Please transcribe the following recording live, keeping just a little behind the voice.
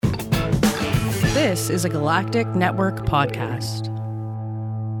This is a Galactic Network podcast.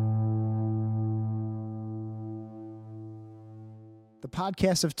 The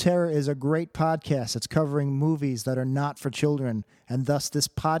Podcast of Terror is a great podcast. It's covering movies that are not for children, and thus this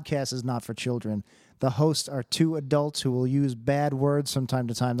podcast is not for children. The hosts are two adults who will use bad words from time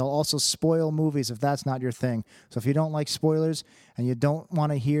to time. They'll also spoil movies if that's not your thing. So if you don't like spoilers and you don't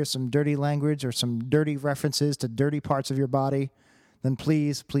want to hear some dirty language or some dirty references to dirty parts of your body, then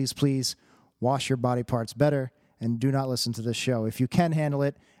please, please, please wash your body parts better and do not listen to this show. If you can handle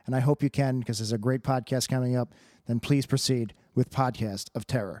it, and I hope you can because there's a great podcast coming up, then please proceed with Podcast of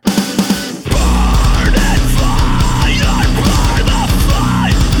Terror. Burn and fire, burn the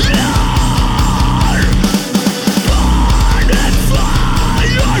fire. Burn and fire,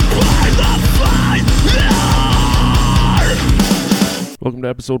 burn the fire. Welcome to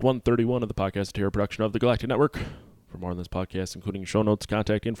episode 131 of the Podcast of Terror production of the Galactic Network. For more on this podcast, including show notes,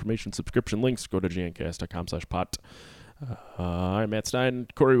 contact information, subscription links, go to gncast.com/pot. I'm Matt Stein.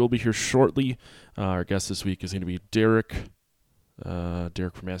 Corey will be here shortly. Our guest this week is going to be Derek.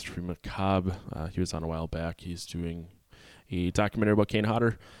 Derek from Masterfully Macabre. He was on a while back. He's doing a documentary about Kane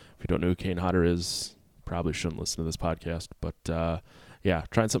Hodder. If you don't know who Kane Hodder is, probably shouldn't listen to this podcast. But yeah,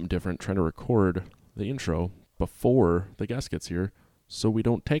 trying something different, trying to record the intro before the guest gets here so we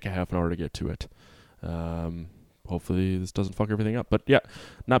don't take a half an hour to get to it. Hopefully this doesn't fuck everything up. But yeah,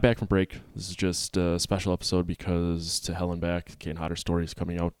 not back from break. This is just a special episode because To Hell and Back, Kane Hodder story is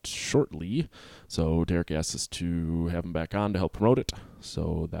coming out shortly. So Derek asked us to have him back on to help promote it.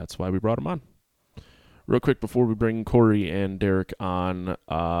 So that's why we brought him on. Real quick before we bring Corey and Derek on,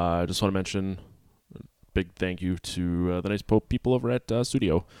 I just want to mention a big thank you to the nice PoT people over at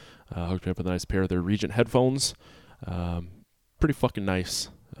Studio. Hooked me up with a nice pair of their Regent headphones. Pretty fucking nice.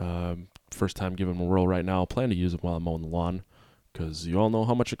 First time giving them a whirl right now. Plan to use them while I'm mowing the lawn because you all know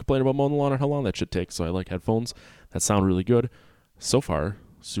how much I complain about mowing the lawn and how long that shit takes. So I like headphones that sound really good. So far,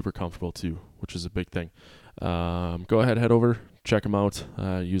 super comfortable too, which is a big thing. Go ahead, head over, check them out.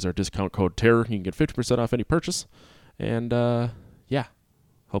 Use our discount code TERROR. You can get 50% off any purchase. And yeah,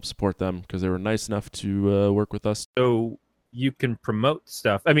 help support them because they were nice enough to work with us. So you can promote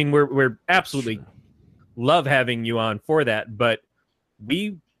stuff. I mean, we're absolutely love having you on for that, but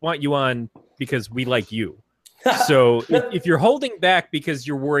we want you on because we like you. So if you're holding back because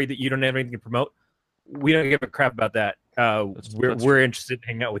you're worried that you don't have anything to promote, we don't give a crap about that. We're interested in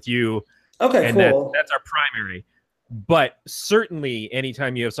hanging out with you. Okay, and cool. That's our primary. But certainly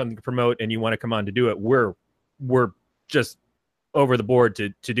anytime you have something to promote and you want to come on to do it, we're just over the board to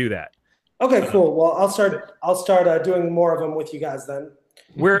do that. Okay, cool. Well, I'll start doing more of them with you guys then.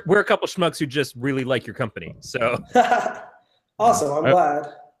 We're a couple schmucks who just really like your company. So awesome. I'm glad.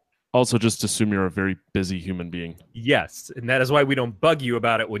 Also, just assume you're a very busy human being. Yes, and that is why we don't bug you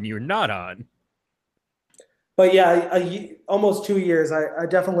about it when you're not on. But yeah, almost 2 years. I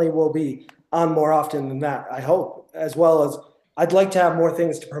definitely will be on more often than that, I hope, as well as I'd like to have more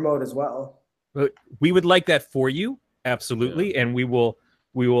things to promote as well. But we would like that for you, absolutely, yeah. And we will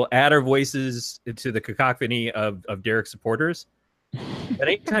add our voices to the cacophony of Derek supporters. But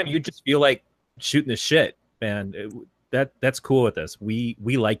anytime you just feel like shooting the shit, man, that's cool with us. We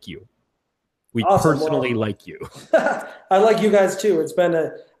like you. We awesome. Personally like you. I like you guys too.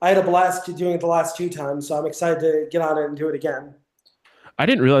 I had a blast doing it the last 2 times, so I'm excited to get on it and do it again. I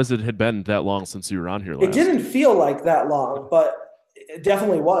didn't realize it had been that long since you were on here last. It didn't feel like that long, but it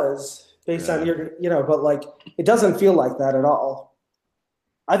definitely was based on your, but like it doesn't feel like that at all.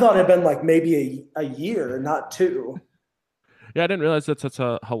 I thought it had been like maybe a year, not 2. Yeah, I didn't realize that's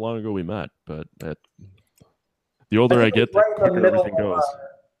how long ago we met, but the older I get, the quicker everything goes.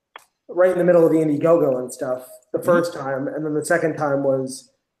 Right in the middle of the Indiegogo and stuff, the first time, and then the second time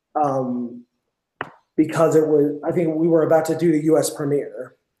was because it was, I think we were about to do the U.S.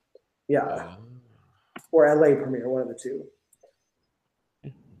 premiere. Yeah. Or L.A. premiere, one of the two.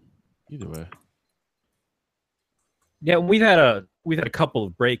 Either way. Yeah, we've had a couple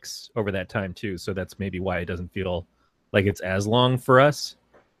of breaks over that time too, so that's maybe why it doesn't feel like it's as long for us.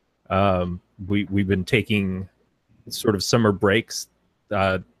 We've been taking sort of summer breaks.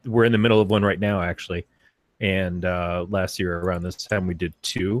 We're in the middle of one right now, actually. And last year around this time, we did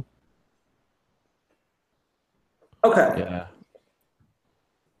 2. Okay. Yeah.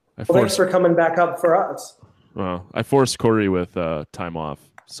 Thanks for coming back up for us. Well, I forced Corey with time off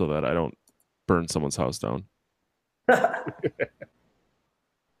so that I don't burn someone's house down.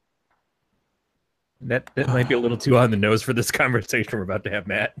 That might be a little too on the nose for this conversation we're about to have,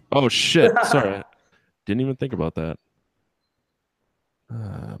 Matt. Oh, shit. Sorry. Didn't even think about that.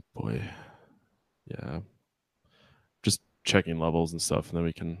 Boy. Yeah. Just checking levels and stuff, and then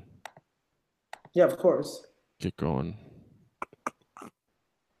we can Yeah, of course. Get going.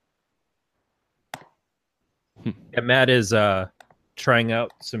 Yeah, Matt is trying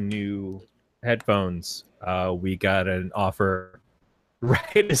out some new headphones. We got an offer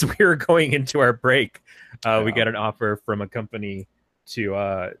right as we were going into our break. We got an offer from a company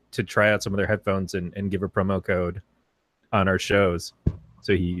to try out some of their headphones and give a promo code on our shows.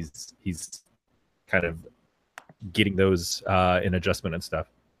 So he's kind of getting those in adjustment and stuff.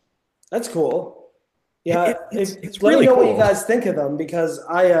 That's cool. Yeah, It's let really me know cool. what you guys think of them, because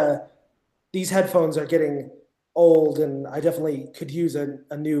these headphones are getting old, and I definitely could use a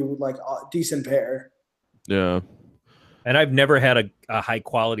new decent pair. Yeah. And I've never had a high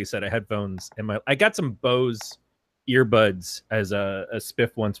quality set of headphones in my. I got some Bose earbuds as a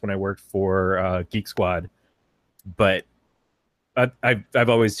spiff once when I worked for Geek Squad, but I've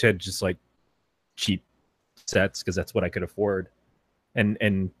always had just like cheap sets because that's what I could afford,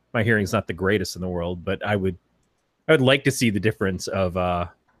 and my hearing's not the greatest in the world, but I would like to see the difference of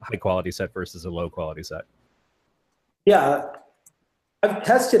a high quality set versus a low quality set. Yeah, I've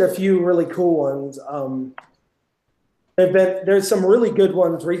tested a few really cool ones. There's some really good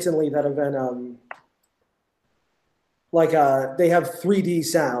ones recently that have been they have 3D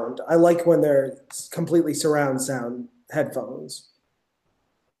sound. I like when they're completely surround sound headphones.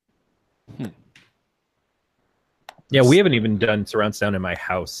 Yeah, we haven't even done surround sound in my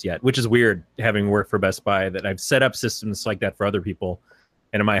house yet, which is weird, having worked for Best Buy, that I've set up systems like that for other people.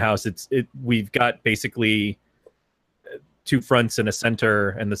 And in my house, we've got basically two fronts and a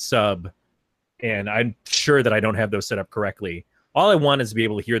center and the sub. And I'm sure that I don't have those set up correctly. All I want is to be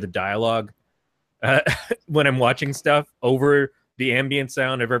able to hear the dialogue when I'm watching stuff over the ambient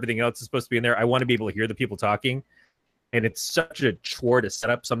sound of everything else that's supposed to be in there. I want to be able to hear the people talking. And it's such a chore to set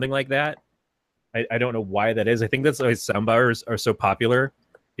up something like that. I don't know why that is. I think that's why soundbars are so popular,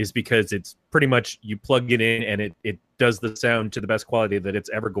 is because it's pretty much you plug it in and it does the sound to the best quality that it's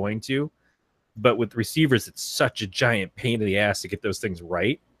ever going to. But with receivers, it's such a giant pain in the ass to get those things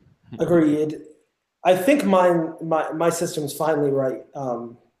right. Agreed. I think my system's finally right.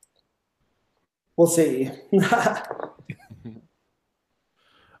 We'll see.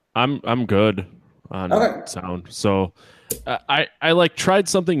 I'm good on sound. So I tried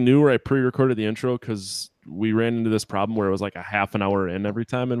something new where I pre-recorded the intro because we ran into this problem where it was like a half an hour in every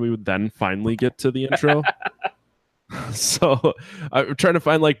time, and we would then finally get to the intro. So I'm trying to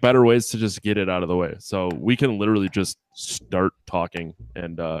find better ways to just get it out of the way. So we can literally just start talking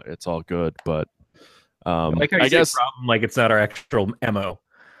and it's all good. But I guess problem like it's not our actual MO.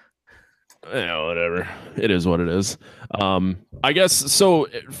 Yeah, whatever. It is what it is. I guess so.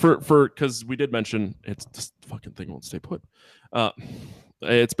 For because we did mention it's this fucking thing won't stay put.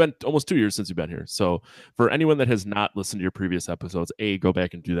 It's been almost 2 years since you've been here. So for anyone that has not listened to your previous episodes, go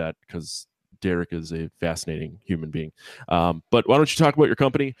back and do that because Derek is a fascinating human being. But why don't you talk about your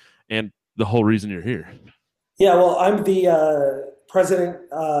company and the whole reason you're here? Yeah, well, I'm the president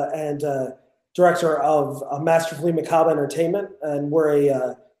and director of Masterfully Macabre Entertainment, and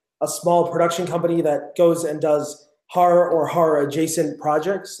we're a small production company that goes and does horror or horror adjacent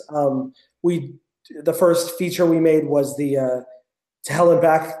projects. The first feature we made was the To Hell and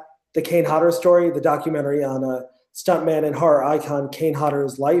Back, the Kane Hodder story, the documentary on stuntman and horror icon Kane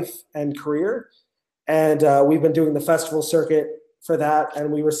Hodder's life and career. And we've been doing the festival circuit for that,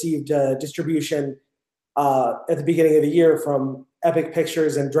 and we received distribution at the beginning of the year from Epic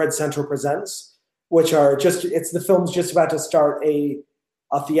Pictures and Dread Central Presents, which are the film's just about to start a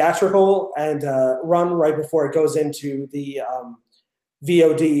theatrical and run right before it goes into the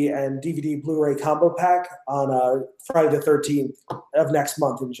VOD and DVD Blu-ray combo pack on Friday the 13th of next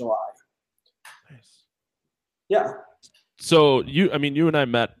month in July. Nice. Yeah. So you and I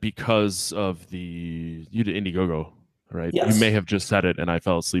met because of you did Indiegogo, right? Yes. You may have just said it and I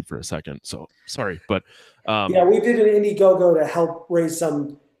fell asleep for a second. So sorry, but yeah, we did an Indiegogo to help raise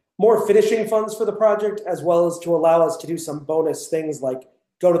some more finishing funds for the project, as well as to allow us to do some bonus things like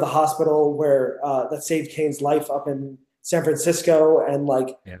go to the hospital that saved Kane's life up in San Francisco, and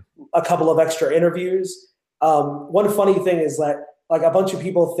a couple of extra interviews. One funny thing is that a bunch of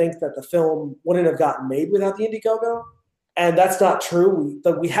people think that the film wouldn't have gotten made without the Indiegogo, and that's not true.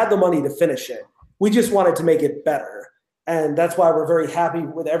 We had the money to finish it. We just wanted to make it better, and that's why we're very happy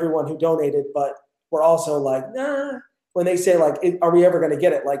with everyone who donated. But we're also nah. When they say are we ever going to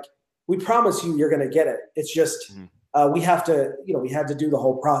get it? We promise you're going to get it. It's just we have to do the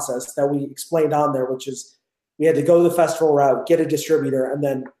whole process that we explained on there, which is we had to go the festival route, get a distributor, and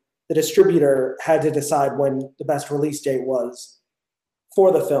then the distributor had to decide when the best release date was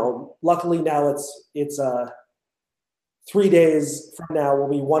for the film. Luckily now it's 3 days from now will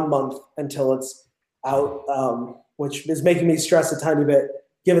be 1 month until it's out, which is making me stress a tiny bit,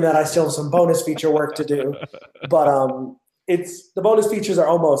 given that I still have some bonus feature work to do. But it's the bonus features are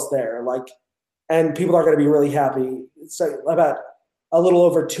almost there, like, and people are going to be really happy. It's like about a little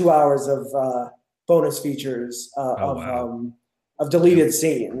over 2 hours of bonus features of deleted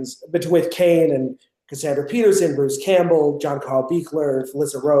scenes with Kane and Cassandra Peterson, Bruce Campbell, John Carl Buechler,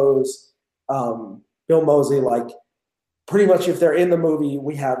 Felissa Rose, Bill Moseley. Like, pretty much if they're in the movie,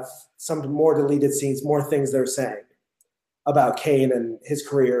 we have some more deleted scenes, more things they're saying about Kane and his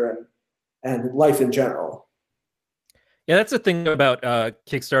career and life in general. Yeah, that's the thing about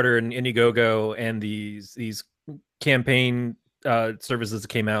Kickstarter and Indiegogo and these campaign services that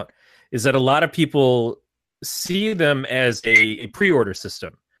came out, is that a lot of people see them as a pre-order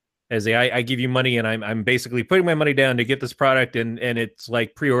system, as I give you money and I'm basically putting my money down to get this product, and it's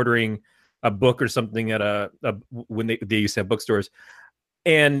like pre-ordering a book or something at when they used to have bookstores,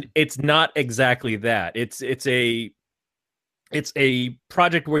 and it's not exactly that. It's a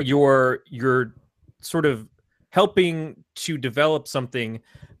project where you're sort of helping to develop something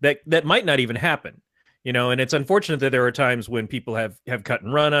that might not even happen, and it's unfortunate that there are times when people have cut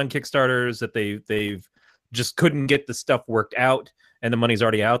and run on Kickstarters, that they've just couldn't get the stuff worked out and the money's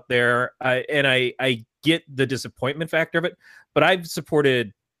already out there. I get the disappointment factor of it, but I've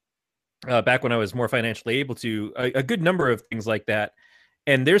supported back when I was more financially able to, a good number of things like that.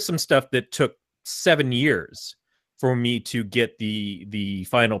 And there's some stuff that took 7 years for me to get the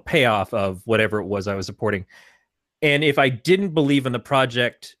final payoff of whatever it was I was supporting. And if I didn't believe in the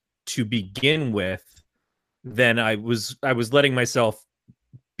project to begin with, then I was letting myself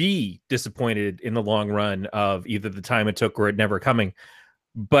be disappointed in the long run of either the time it took or it never coming.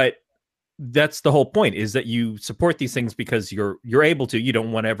 But that's the whole point, is that you support these things because you're able to. You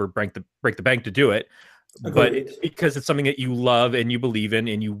don't want to ever break the bank to do it. Agreed. But because it's something that you love and you believe in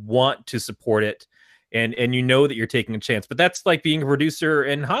and you want to support it, and you know that you're taking a chance. But that's like being a producer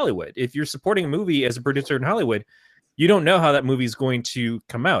in Hollywood. If you're supporting a movie as a producer in Hollywood, you don't know how that movie is going to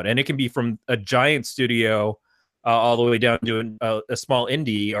come out. And it can be from a giant studio all the way down to a small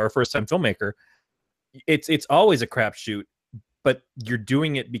indie or a first-time filmmaker. It's always a crapshoot, but you're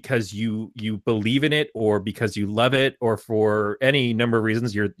doing it because you believe in it, or because you love it, or for any number of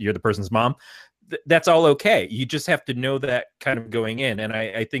reasons. You're the person's mom. That's all okay. You just have to know that kind of going in. And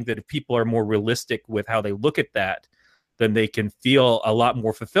I think that if people are more realistic with how they look at that, then they can feel a lot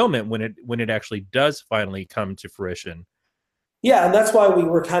more fulfillment when it actually does finally come to fruition. Yeah, and that's why we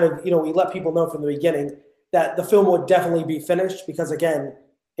were kind of, we let people know from the beginning that the film would definitely be finished, because again,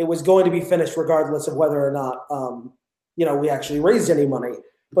 it was going to be finished regardless of whether or not, we actually raised any money.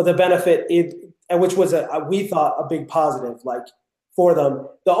 But the benefit, which was we thought a big positive, like, for them.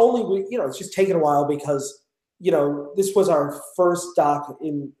 The only, it's just taken a while because, this was our first doc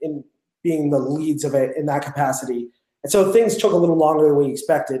in being the leads of it in that capacity. And so things took a little longer than we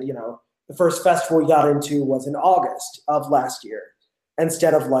expected. The first festival we got into was in August of last year,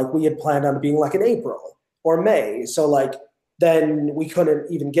 instead of like we had planned on being like in April or May. So like then we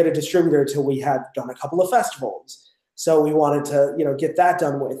couldn't even get a distributor till we had done a couple of festivals. So we wanted to, get that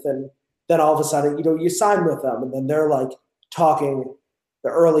done with. And then all of a sudden, you sign with them, and then they're like talking the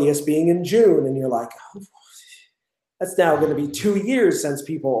earliest being in June. And you're like, oh, that's now going to be 2 years since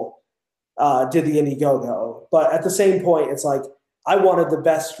people did the Indiegogo. But at the same point, it's like, I wanted the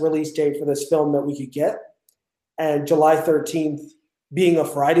best release date for this film that we could get. And July 13th being a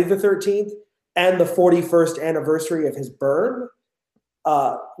Friday the 13th and the 41st anniversary of his burn,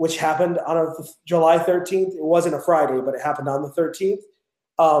 which happened on July 13th. It wasn't a Friday, but it happened on the 13th.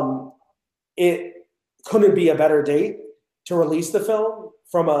 It couldn't be a better date to release the film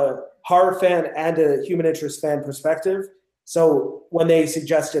from a horror fan and a human interest fan perspective. So when they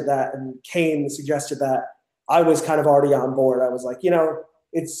suggested that, and Kane suggested that, I was kind of already on board. I was like,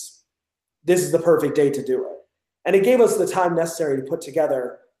 this is the perfect date to do it. And it gave us the time necessary to put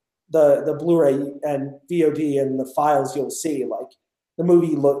together the Blu-ray and VOD and the files you'll see. Like, the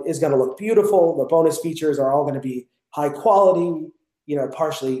movie is going to look beautiful. The bonus features are all going to be high quality,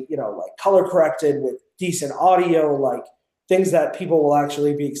 partially, like color corrected with decent audio, like things that people will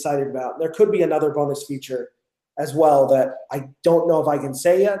actually be excited about. There could be another bonus feature as well that I don't know if I can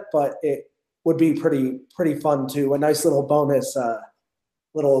say yet, but it would be pretty fun too. A nice little bonus,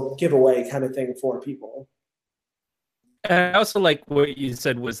 little giveaway kind of thing for people. I also like what you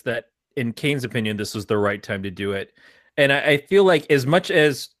said was that, in Kane's opinion, this was the right time to do it. And I feel like, as much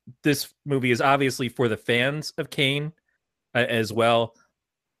as this movie is obviously for the fans of Kane as well,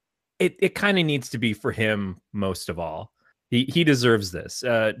 it kind of needs to be for him most of all. He deserves this.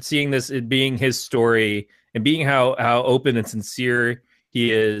 Seeing this, it being his story, and being how open and sincere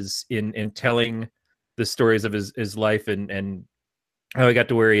he is in telling the stories of his life and how he got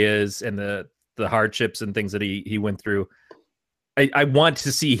to where he is and the hardships and things that he went through. I want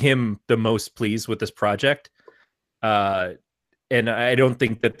to see him the most pleased with this project. And I don't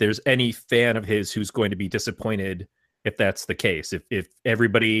think that there's any fan of his who's going to be disappointed if that's the case. If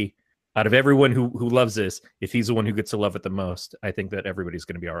everybody, out of everyone who loves this, if he's the one who gets to love it the most, I think that everybody's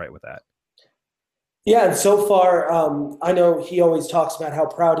going to be all right with that. Yeah, and so far, I know he always talks about how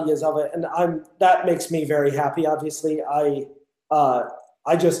proud he is of it, and that makes me very happy. Obviously, I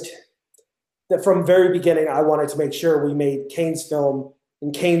just that from very beginning, I wanted to make sure we made Kane's film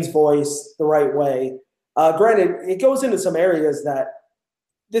in Kane's voice the right way. Granted, it goes into some areas that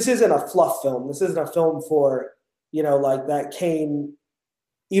this isn't a fluff film. This isn't a film for, like that Kane,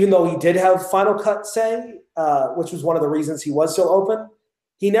 even though he did have final cut say, which was one of the reasons he was so open,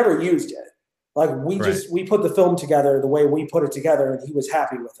 he never used it. Like we put the film together the way we put it together and he was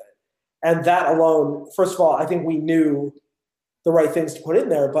happy with it. And that alone, first of all, I think we knew the right things to put in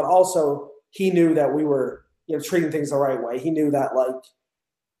there, but also he knew that we were, treating things the right way. He knew that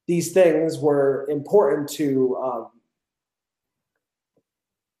these things were important to,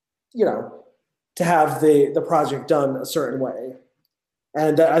 to have the project done a certain way.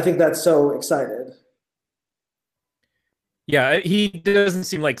 And I think that's so excited. Yeah, he doesn't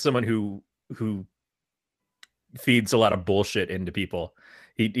seem like someone who feeds a lot of bullshit into people.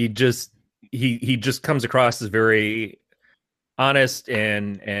 He just comes across as very honest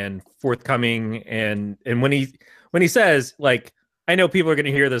and forthcoming. And when he says, like, I know people are going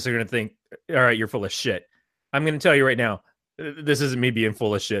to hear this, are going to think, all right, you're full of shit. I'm going to tell you right now, this isn't me being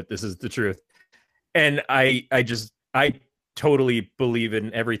full of shit. This is the truth. And I totally believe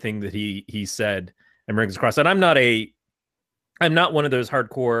in everything that he said and brings across. And I'm not one of those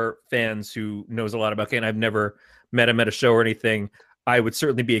hardcore fans who knows a lot about Kane. I've never met him at a show or anything. I would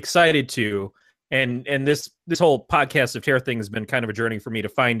certainly be excited to. And this whole podcast of Terror thing has been kind of a journey for me to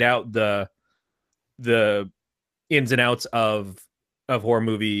find out the ins and outs of horror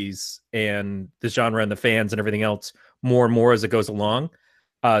movies and the genre and the fans and everything else more and more as it goes along.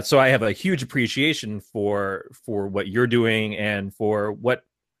 So I have a huge appreciation for what you're doing and for what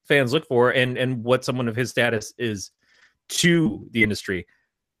fans look for and what someone of his status is to the industry.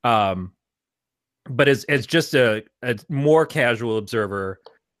 But as just a more casual observer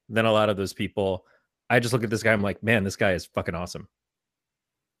than a lot of those people, I just look at this guy, I'm like, man, this guy is fucking awesome.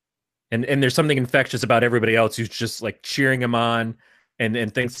 And there's something infectious about everybody else who's just like cheering him on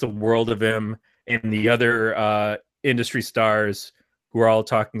and thinks the world of him, and the other industry stars who are all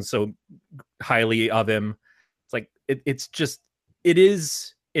talking so highly of him. It's like it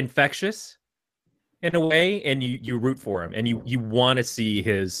is infectious in a way, and you root for him and you want to see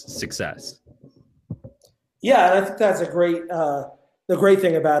his success. Yeah, and I think that's the great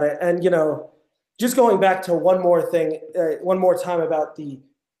thing about it. And just going back to one more time about the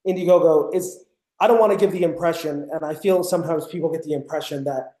Indiegogo is, I don't want to give the impression, and I feel sometimes people get the impression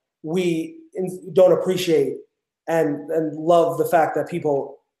that we don't appreciate and love the fact that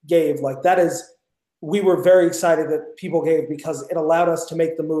people gave. Like, that is, we were very excited that people gave because it allowed us to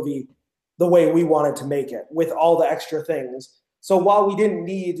make the movie the way we wanted to make it with all the extra things. So while we didn't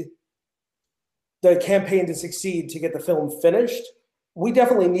need the campaign to succeed to get the film finished, we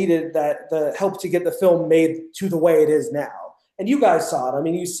definitely needed the help to get the film made to the way it is now. And you guys saw it. I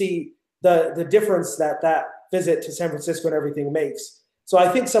mean, you see the difference that visit to San Francisco and everything makes. So I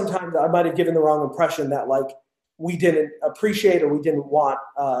think sometimes I might have given the wrong impression that we didn't appreciate or we didn't want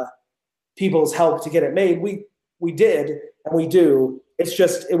people's help to get it made. We did, and we do. It's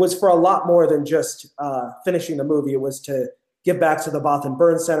just, it was for a lot more than just finishing the movie. It was to give back to the Botham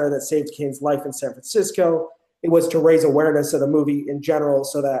Burn Center that saved Kane's life in San Francisco. It was to raise awareness of the movie in general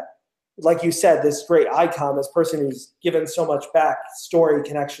so that, like you said, this great icon, this person who's given so much back, story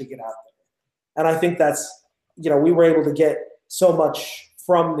can actually get out there. And I think that's, we were able to get so much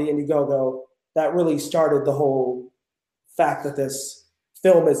from the Indiegogo that really started the whole fact that this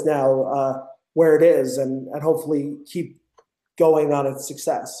film is now where it is and hopefully keep going on its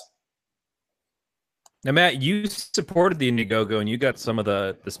success. Now, Matt, you supported the Indiegogo and you got some of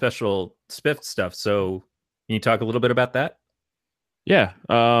the special spiff stuff. So can you talk a little bit about that? Yeah,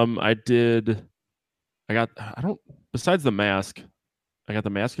 I did. Besides the mask, I got the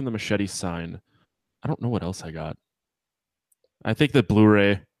mask and the machete sign. I don't know what else I got. I think the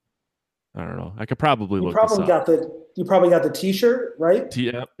Blu-ray. I don't know. I could probably look this up. You probably got the T-shirt, right?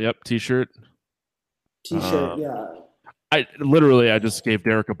 Yep, T-shirt. T-shirt, yeah. I just gave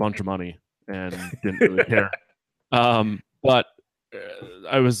Derek a bunch of money and didn't really care. But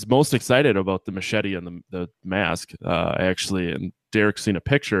I was most excited about the machete and the mask, actually, and Derek's seen a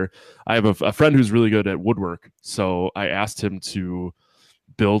picture. I have a friend who's really good at woodwork, so I asked him to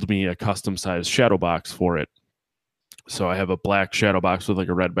build me a custom sized shadow box for it. So I have a black shadow box with like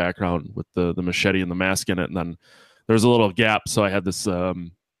a red background with the machete and the mask in it, and then there's a little gap. So I had this.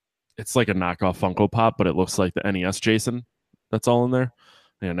 It's like a knockoff Funko Pop, but it looks like the NES Jason. That's all in there.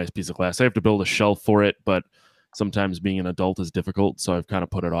 And a nice piece of glass. I have to build a shelf for it, but sometimes being an adult is difficult, so I've kind of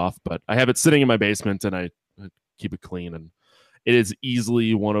put it off. But I have it sitting in my basement, and I keep it clean, and it is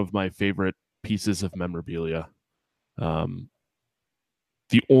easily one of my favorite pieces of memorabilia. The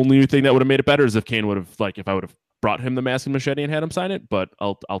only thing that would have made it better is if Kane would have, like, if I would have brought him the mask and machete and had him sign it. But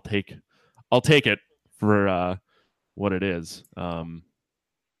I'll take it for what it is.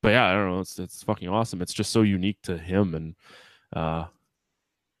 But yeah, I don't know. It's fucking awesome. It's just so unique to him, and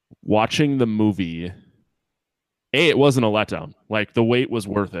watching the movie. It wasn't a letdown. Like, the wait was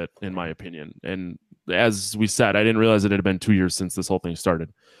worth it, in my opinion. And as we said, I didn't realize it had been 2 years since this whole thing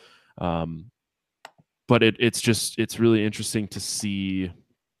started. But it's really interesting to see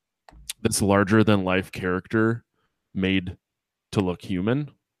this larger than life character made to look human.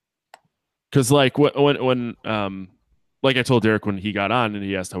 Because like when like I told Derek when he got on and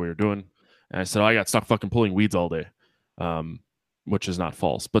he asked how we were doing, and I said, I got stuck fucking pulling weeds all day. Which is not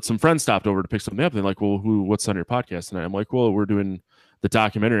false, but some friends stopped over to pick something up. And they're like, well, what's on your podcast? And I'm like, well, we're doing the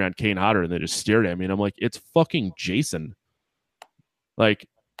documentary on Kane Hodder. And they just stared at me, and I'm like, it's fucking Jason. Like,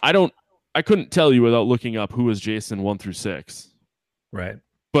 I couldn't tell you without looking up who is Jason 1 through 6. Right.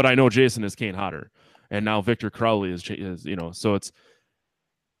 But I know Jason is Kane Hodder, and now Victor Crowley is so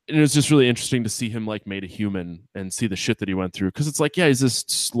it's just really interesting to see him like made a human and see the shit that he went through. Cause it's like, yeah, he's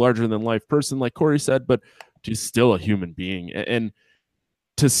this larger than life person, like Corey said, but he's still a human being. And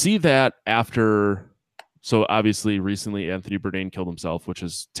to see that after, so obviously recently Anthony Bourdain killed himself, which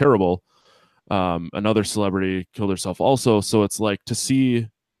is terrible. Another celebrity killed herself also. So it's like to see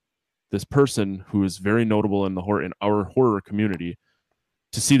this person who is very notable in our horror community,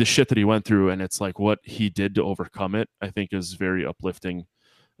 to see the shit that he went through, and it's like what he did to overcome it, I think is very uplifting.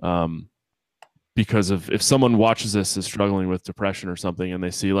 Because if someone watches this is struggling with depression or something, and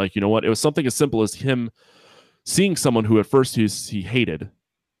they see, like, you know what, it was something as simple as him seeing someone who at first he hated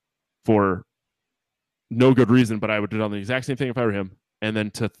for no good reason, but I would have done the exact same thing if I were him. And then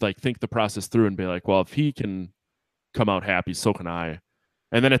to like think the process through and be like, well, if he can come out happy, so can I.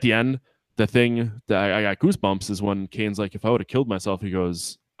 And then at the end, the thing that I got goosebumps is when Kane's like, if I would have killed myself, he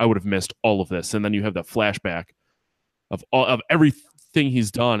goes, I would have missed all of this. And then you have that flashback of everything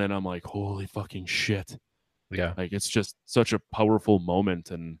he's done. And I'm like, holy fucking shit. Yeah. Like, it's just such a powerful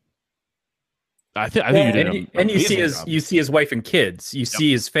moment. And I think you did. And you see his wife and kids, you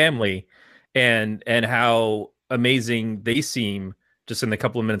see his family, and how amazing they seem just in the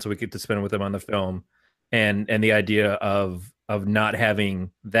couple of minutes we get to spend with them on the film, and the idea of not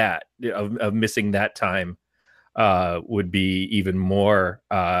having that, of missing that time, would be even more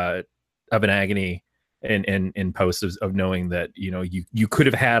of an agony in post of knowing that, you know, you could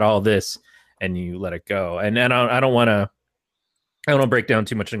have had all this and you let it go. And I don't want to break down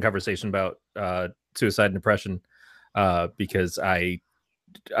too much in conversation about suicide and depression, because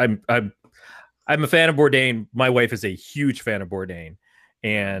I'm a fan of Bourdain. My wife is a huge fan of Bourdain,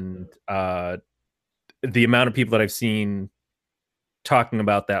 and the amount of people that I've seen talking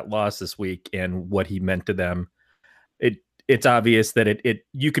about that loss this week and what he meant to them, it's obvious that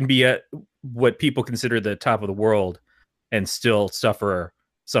you can be at what people consider the top of the world and still suffer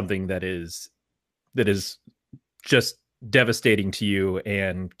something that is just devastating to you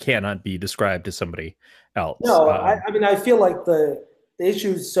and cannot be described to somebody else. No, I mean, I feel like the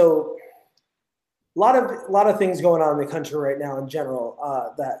issues, so a lot of things going on in the country right now in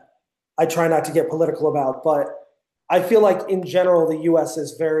general, that I try not to get political about, but I feel like in general, the U.S.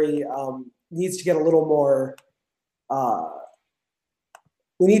 is very, needs to get a little more,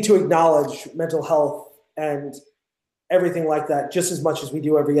 we need to acknowledge mental health and everything like that just as much as we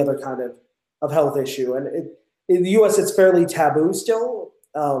do every other kind of health issue. And in the U.S., it's fairly taboo still.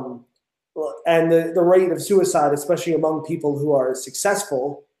 And the rate of suicide, especially among people who are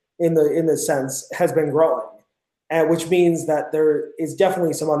successful in the sense, has been growing. And which means that there is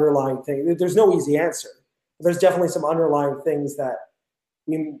definitely some underlying thing. There's no easy answer. There's definitely some underlying things that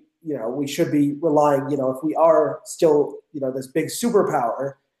we should be relying, if we are still, this big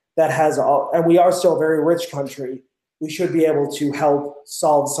superpower that has all, and we are still a very rich country, we should be able to help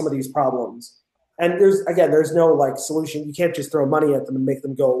solve some of these problems. And there's no like solution. You can't just throw money at them and make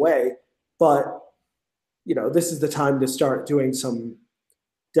them go away. But, this is the time to start doing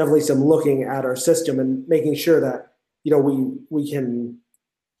definitely some looking at our system and making sure that, we can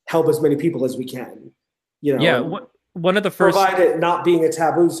help as many people as we can. Yeah. one of the first provide it not being a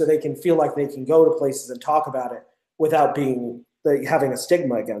taboo, so they can feel like they can go to places and talk about it without having a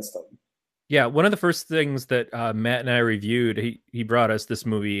stigma against them. Yeah, one of the first things that Matt and I reviewed, he brought us this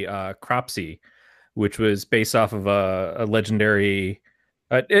movie, Cropsy, which was based off of a legendary,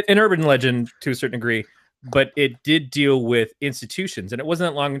 an urban legend to a certain degree, but it did deal with institutions. And it wasn't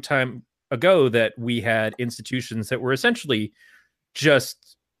that long time ago that we had institutions that were essentially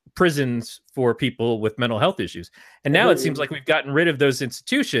just prisons for people with mental health issues. And now it seems like we've gotten rid of those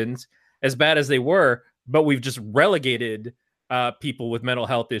institutions, as bad as they were, but we've just relegated people with mental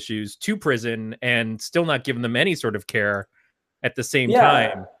health issues to prison and still not giving them any sort of care at the same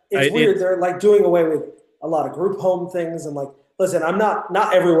time. It's weird. They're like doing away with a lot of group home things. And like, listen, I'm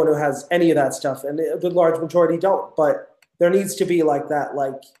not everyone who has any of that stuff, and a good large majority don't, but there needs to be like that,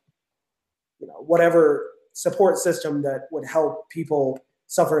 like, you know, whatever support system that would help people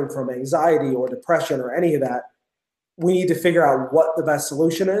suffering from anxiety or depression or any of that. We need to figure out what the best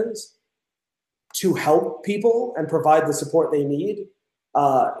solution is to help people and provide the support they need.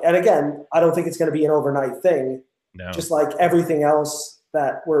 And again, I don't think it's going to be an overnight thing. No. Just like everything else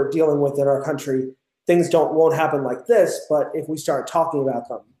that we're dealing with in our country, things won't happen like this. But if we start talking about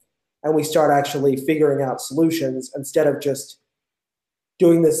them and we start actually figuring out solutions instead of just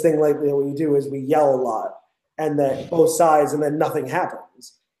doing this thing lately, that we do is we yell a lot and then both sides, and then nothing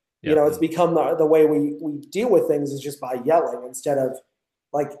happens. Yep. You know, it's become the way we deal with things is just by yelling instead of,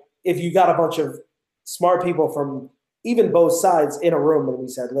 like, if you got a bunch of smart people from even both sides in a room and we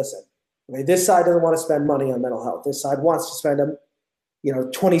said, listen, okay, this side doesn't want to spend money on mental health. This side wants to spend,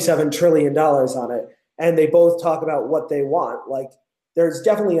 $27 trillion on it. And they both talk about what they want. Like, there's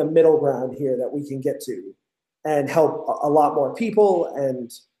definitely a middle ground here that we can get to and help a lot more people.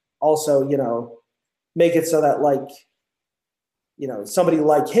 And also, make it so that, like, somebody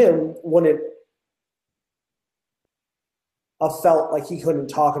like him wouldn't have felt like he couldn't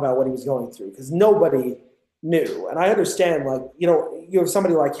talk about what he was going through because nobody knew. And I understand, like, you have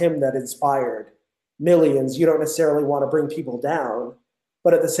somebody like him that inspired millions. You don't necessarily want to bring people down.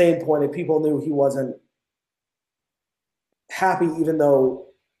 But at the same point, if people knew he wasn't happy, even though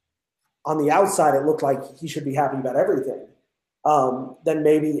on the outside it looked like he should be happy about everything, then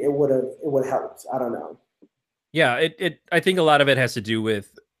maybe it would have helped. I don't know. Yeah, I think a lot of it has to do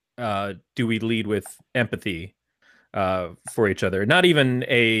with do we lead with empathy for each other? Not even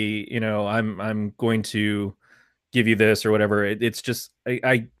I'm going to give you this or whatever. It's just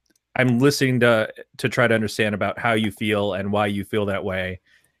I'm listening to try to understand about how you feel and why you feel that way,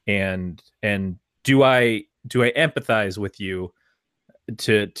 and do I empathize with you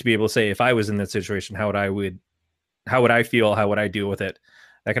to be able to say, if I was in that situation, how would I feel, how would I deal with it,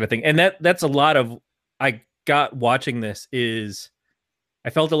 that kind of thing. And that's a lot of I got watching this is I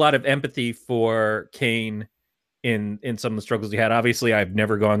felt a lot of empathy for Kane in some of the struggles he had. Obviously, I've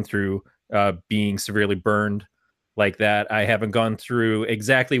never gone through being severely burned like that. I haven't gone through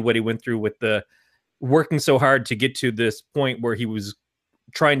exactly what he went through with the working so hard to get to this point where he was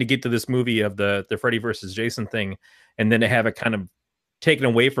trying to get to this movie of the Freddy versus Jason thing, and then to have it kind of taken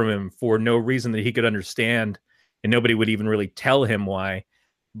away from him for no reason that he could understand, and nobody would even really tell him why.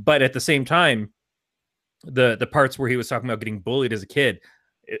 But at the same time, the parts where he was talking about getting bullied as a kid,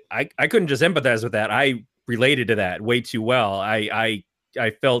 I couldn't just empathize with that. I related to that way too well. I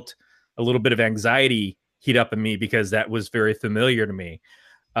felt a little bit of anxiety heat up in me because that was very familiar to me.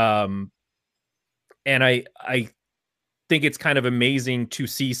 And I think it's kind of amazing to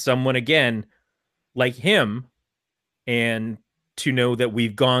see someone again like him and to know that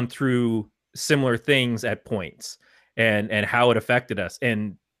we've gone through similar things at points and how it affected us.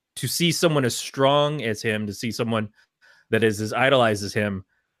 And to see someone as strong as him, to see someone that is as idolized as him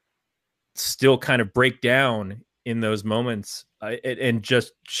still kind of break down in those moments and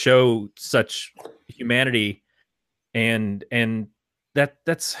just show such humanity. And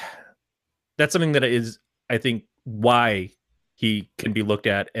that's something that is, I think, why he can be looked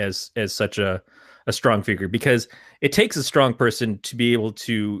at as such a strong figure, because it takes a strong person to be able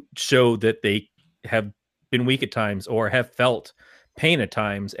to show that they have been weak at times or have felt pain at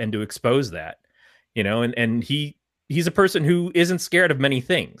times, and to expose that, and he's a person who isn't scared of many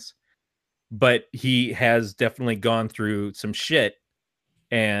things, but he has definitely gone through some shit,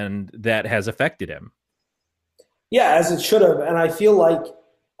 and that has affected him. Yeah, as it should have. And I feel like,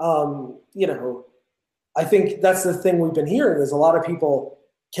 I think that's the thing we've been hearing is a lot of people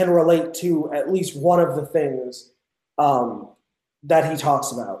can relate to at least one of the things that he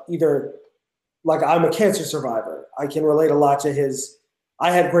talks about. Either, like, I'm a cancer survivor. I can relate a lot to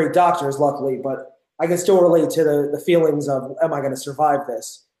I had great doctors, luckily, but I can still relate to the feelings of, am I going to survive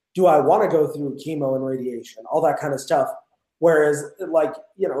this? do I want to go through chemo and radiation, all that kind of stuff. Whereas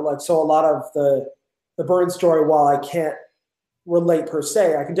so a lot of the burn story, while I can't relate per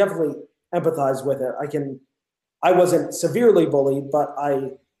se, I can definitely empathize with it. I wasn't severely bullied, but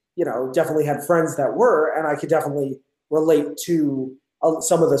I, definitely had friends that were, and I could definitely relate to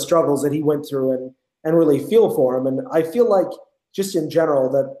some of the struggles that he went through and really feel for him. And I feel like just in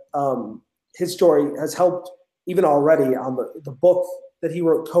general that his story has helped even already on the book that he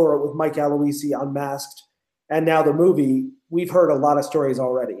co-wrote with Mike Aloisi, Unmasked, and now the movie. We've heard a lot of stories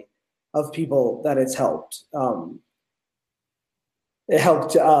already of people that it's helped. It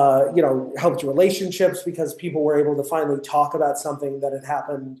helped, helped relationships because people were able to finally talk about something that had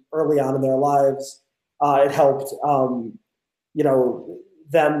happened early on in their lives. It helped,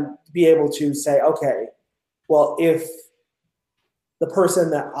 them be able to say, okay, well, if the person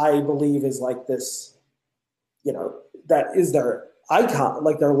that I believe is like this, that is their icon,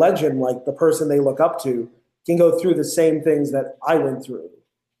 like their legend, like the person they look up to, can go through the same things that I went through.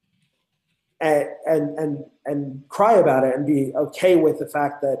 And cry about it and be okay with the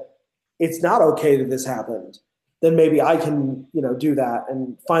fact that it's not okay that this happened, then maybe I can, do that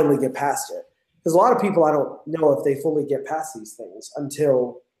and finally get past it. Because a lot of people, I don't know if they fully get past these things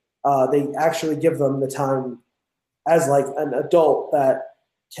until they actually give them the time as like an adult that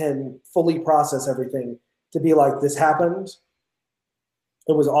can fully process everything to be like, this happened,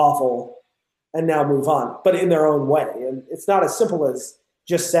 it was awful, and now move on, but in their own way. And it's not as simple as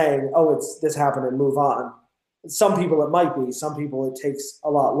just saying, oh, this happened and move on. Some people it might be. Some people it takes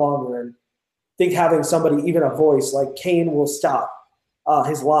a lot longer. And I think having somebody, even a voice like Kane, will stop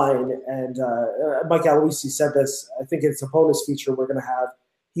his line. And Mike Aloisi said this. I think it's a bonus feature we're going to have.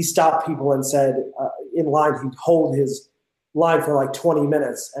 He stopped people and said in line, he'd hold his line for like 20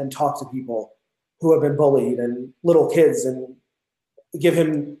 minutes and talk to people who have been bullied and little kids and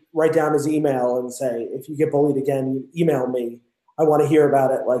write down his email and say, if you get bullied again, email me. I want to hear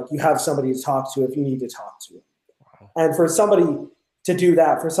about it. Like, you have somebody to talk to if you need to talk to him. Wow. And for somebody to do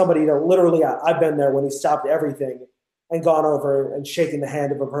that, for somebody to literally, I've been there when he stopped everything and gone over and shaken the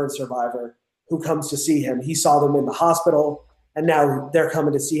hand of a burn survivor who comes to see him. He saw them in the hospital, and now they're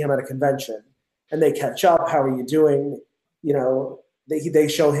coming to see him at a convention. And they catch up. How are you doing? They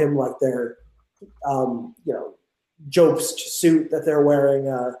show him like their, Jobst suit that they're wearing,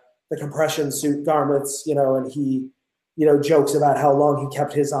 the compression suit garments, and he, jokes about how long he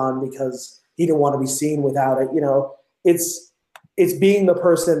kept his on because he didn't want to be seen without it. It's being the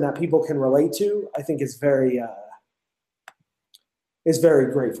person that people can relate to, I think is very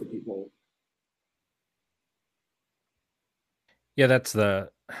great for people. Yeah,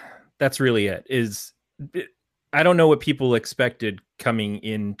 that's really it. I don't know what people expected coming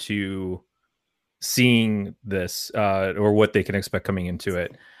into seeing this, or what they can expect coming into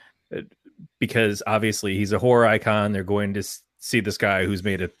it. Because obviously he's a horror icon. They're going to see this guy who's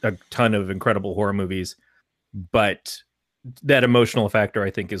made a ton of incredible horror movies. But that emotional factor, I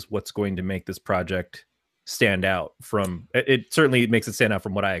think, is what's going to make this project stand out from it. Certainly makes it stand out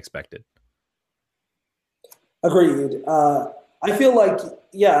from what I expected. Agreed. I feel like,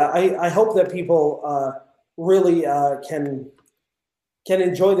 I hope that people really can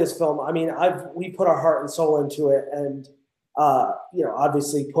enjoy this film. I mean, we put our heart and soul into it, and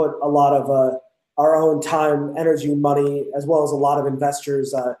obviously put a lot of our own time, energy, money, as well as a lot of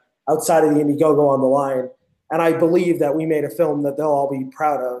investors outside of the Indiegogo on the line. And I believe that we made a film that they'll all be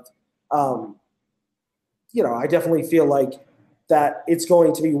proud of. I definitely feel like that it's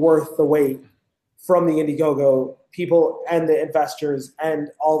going to be worth the wait from the Indiegogo people and the investors and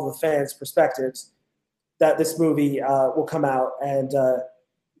all the fans' perspectives, that this movie will come out. And,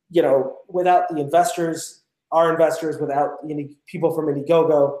 without the investors, our investors, without people from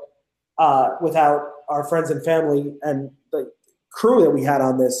Indiegogo, without our friends and family and the crew that we had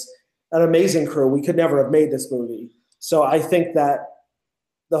on this, an amazing crew, we could never have made this movie. So I think that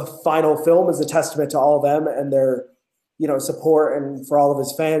the final film is a testament to all of them and their, support, and for all of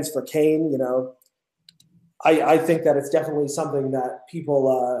his fans, for Kane. I think that it's definitely something that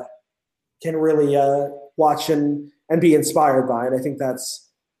people can really watch and be inspired by. And I think that's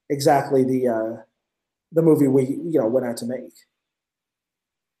exactly the movie we went out to make.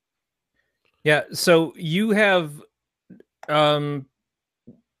 Yeah. So you have one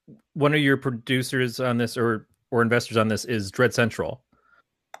of your producers on this or investors on this is Dread Central.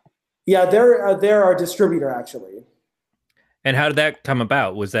 Yeah, they're our distributor, actually. And how did that come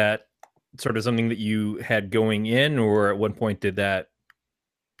about? Was that sort of something that you had going in, or at one point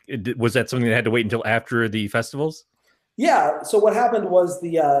was that something that had to wait until after the festivals? Yeah. So what happened was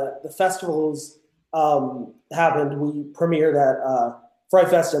the festivals happened. We premiered at Fright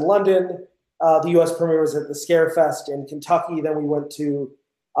Fest in London. The U.S. premiere was at the Scare Fest in Kentucky. Then we went to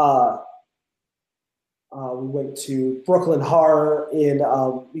Brooklyn Horror in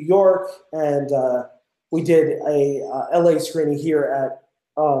New York, and we did a LA screening here at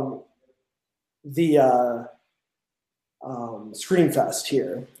the Screen Fest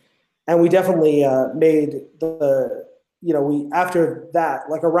here. And we definitely made we after that,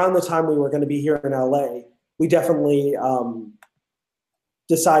 like around the time we were going to be here in LA, we definitely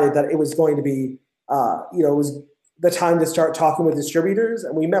decided that it was going to be, it was the time to start talking with distributors.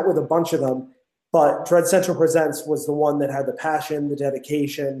 And we met with a bunch of them, but Dread Central Presents was the one that had the passion, the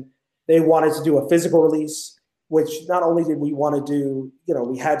dedication. They wanted to do a physical release, which not only did we want to do,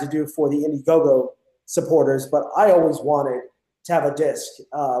 we had to do for the Indiegogo supporters, but I always wanted to have a disc.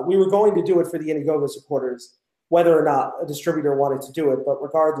 We were going to do it for the Indiegogo supporters, whether or not a distributor wanted to do it. But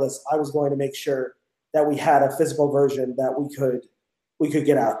regardless, I was going to make sure that we had a physical version that we could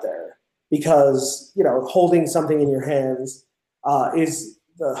get out there, because holding something in your hands is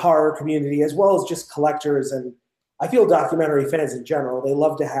the horror community, as well as just collectors, and I feel documentary fans in general. They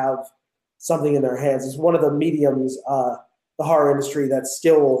love to have something in their hands. It's one of the mediums, the horror industry, that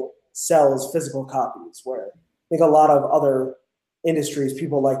still sells physical copies, where I think a lot of other industries,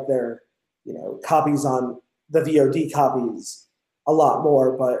 people like their copies on the VOD copies a lot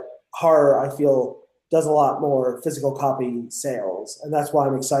more, but horror, I feel, does a lot more physical copy sales. And that's why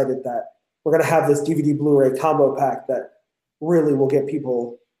I'm excited that we're going to have this DVD Blu-ray combo pack that really will get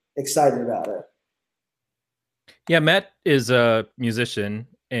people excited about it. Yeah, Matt is a musician,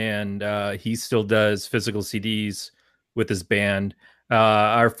 and he still does physical CDs with his band.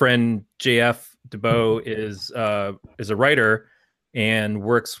 Our friend JF DeBow is a writer and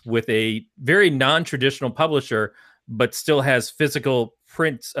works with a very non-traditional publisher, but still has physical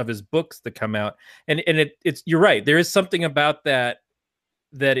prints of his books that come out. And it's you're right. There is something about that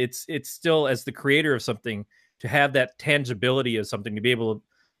it's still, as the creator of something, to have that tangibility of something, to be able to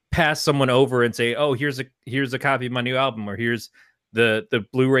pass someone over and say, oh, here's a copy of my new album, or here's the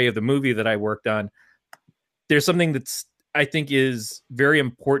Blu-ray of the movie that I worked on. There's something that's, I think, is very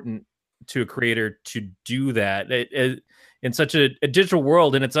important to a creator to do that in such a digital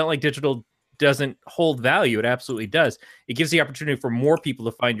world. And it's not like digital doesn't hold value. It absolutely does. It gives the opportunity for more people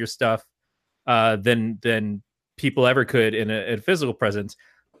to find your stuff than people ever could in a physical presence.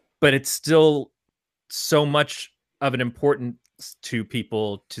 But it's still so much of an importance to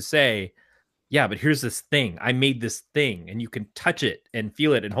people to say, yeah, but here's this thing. I made this thing, and you can touch it and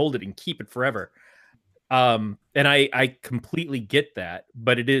feel it and hold it and keep it forever. And I completely get that,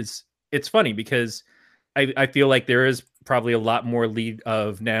 but it's funny because I feel like there is probably a lot more lead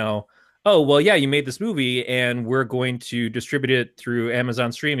of now, oh, well, yeah, you made this movie and we're going to distribute it through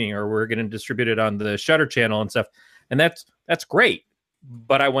Amazon streaming, or we're going to distribute it on the Shudder channel and stuff. And that's great,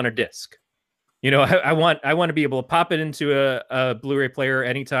 but I want a disc. I want to be able to pop it into a Blu-ray player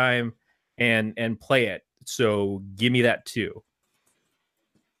anytime and play it. So give me that too.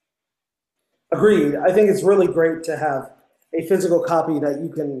 Agreed. I think it's really great to have a physical copy that you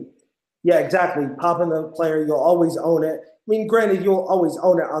can, exactly, pop in the player. You'll always own it. I mean, granted, you'll always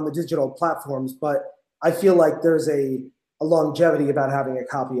own it on the digital platforms, but I feel like there's a longevity about having a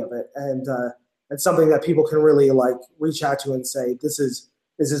copy of it, and it's something that people can really reach out to and say, this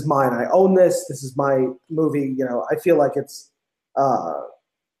is mine. I own this. This is my movie. I feel like it's,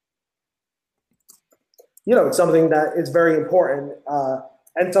 it's something that is very important.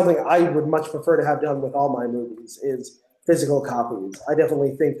 And something I would much prefer to have done with all my movies is physical copies. I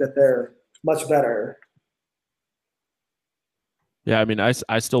definitely think that they're much better. Yeah, I mean,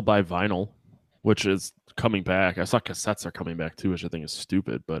 I still buy vinyl, which is coming back. I saw cassettes are coming back too, which I think is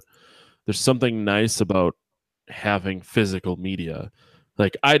stupid, but there's something nice about having physical media.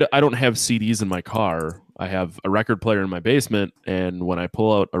 Like, I don't have CDs in my car. I have a record player in my basement, and when I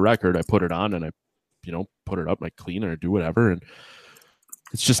pull out a record, I put it on and I, put it up, and I clean it or do whatever, and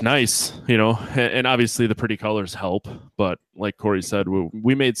it's just nice, and obviously the pretty colors help. But like Corey said,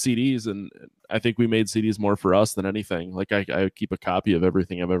 we made CDs, and I think we made CDs more for us than anything. Like, I keep a copy of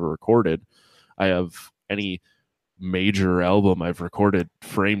everything I've ever recorded. I have any major album I've recorded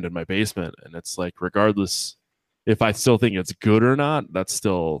framed in my basement, and it's like, regardless if I still think it's good or not, that's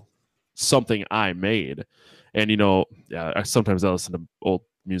still something I made. And sometimes I listen to old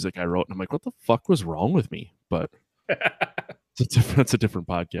music I wrote, and I'm like, what the fuck was wrong with me? But it's a different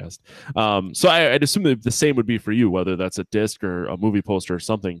podcast. So I'd assume that the same would be for you, whether that's a disc or a movie poster or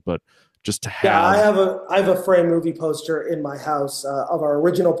something, but just to have. Yeah, I have a framed movie poster in my house of our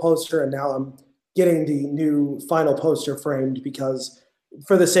original poster, and now I'm getting the new final poster framed because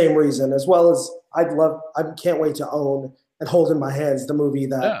for the same reason, as well as I can't wait to own and hold in my hands the movie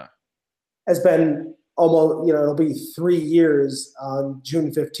that Yeah. has been almost, it'll be 3 years on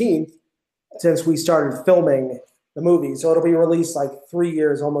June 15th since we started filming the movie. So it'll be released like 3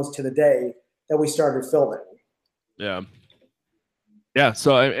 years almost to the day that we started filming. Yeah. Yeah.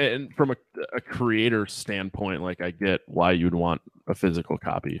 So, and from a creator standpoint, like, I get why you'd want a physical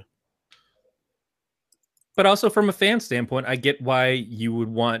copy. But also from a fan standpoint, I get why you would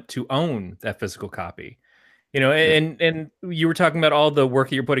want to own that physical copy. And you were talking about all the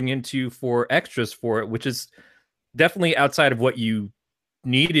work you're putting into for extras for it, which is definitely outside of what you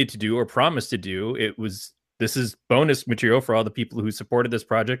needed to do or promised to do. This is bonus material for all the people who supported this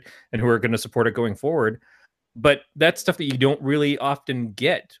project and who are going to support it going forward. But that's stuff that you don't really often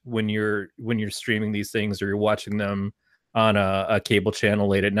get when you're streaming these things or you're watching them on a cable channel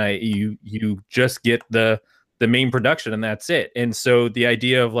late at night. You just get the main production and that's it. And so the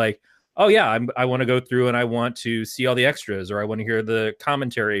idea of like, oh yeah, I want to go through and I want to see all the extras, or I want to hear the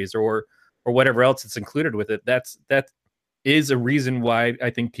commentaries, or whatever else that's included with it. That is a reason why I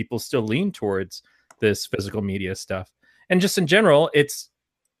think people still lean towards this physical media stuff. And just in general, it's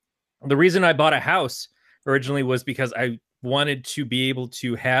the reason I bought a house originally was because I wanted to be able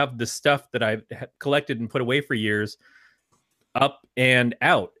to have the stuff that I've collected and put away for years up and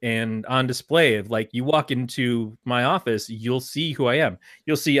out and on display. Of like, you walk into my office, you'll see who I am.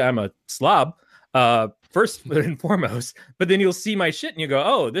 You'll see I'm a slob, first and foremost, but then you'll see my shit and you go,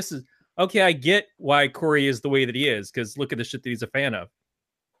 oh, this is okay. I get why Corey is the way that he is, because look at the shit that he's a fan of.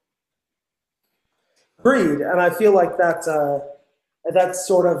 Agreed. And I feel like that's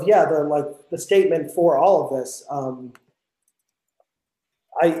sort of, the statement for all of this.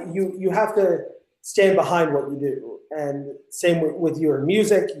 You have to stand behind what you do. And same with your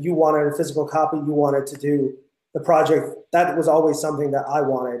music. You wanted a physical copy. You wanted to do the project. That was always something that I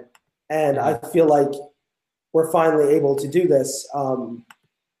wanted. And I feel like we're finally able to do this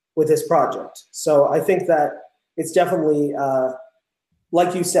with this project. So I think that it's definitely,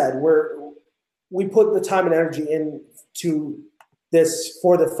 like you said, we put the time and energy into this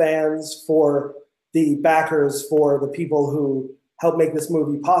for the fans, for the backers, for the people who help make this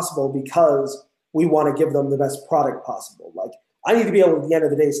movie possible, because we want to give them the best product possible. Like, I need to be able, at the end of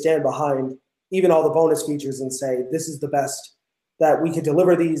the day, stand behind even all the bonus features and say, this is the best that we can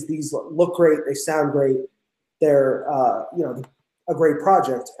deliver. These look great. They sound great. They're, a great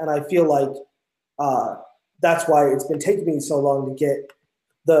project. And I feel like that's why it's been taking me so long to get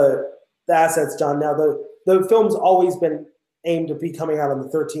the assets done. Now, the film's always been aimed to be coming out on the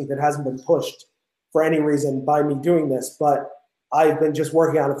 13th. It hasn't been pushed for any reason by me doing this, but I've been just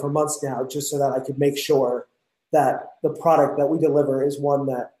working on it for months now, just so that I could make sure that the product that we deliver is one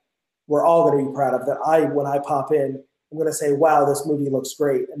that we're all going to be proud of. That when I pop in, I'm going to say, wow, this movie looks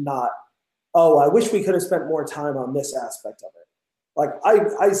great, and not, oh, I wish we could have spent more time on this aspect of it. Like,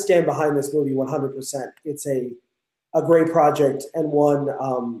 I stand behind this movie 100%. It's a great project, and one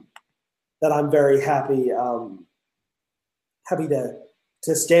that I'm very happy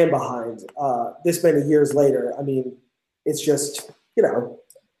to stand behind this many years later. I mean, it's just,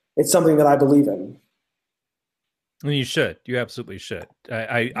 it's something that I believe in. And you should. You absolutely should.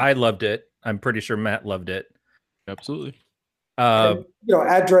 I loved it. I'm pretty sure Matt loved it. Absolutely. And,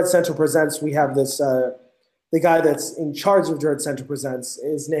 at Dread Central Presents, we have this, the guy that's in charge of Dread Central Presents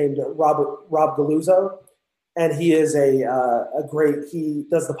is named Rob Galuzzo. And he is he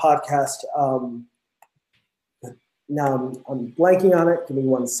does the podcast. Now I'm blanking on it. Give me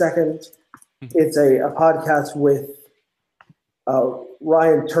 1 second. It's a podcast with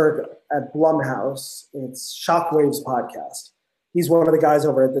Ryan Turk at Blumhouse. It's Shockwaves podcast. He's one of the guys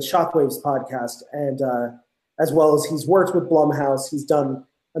over at the Shockwaves podcast. And as well as he's worked with Blumhouse, he's done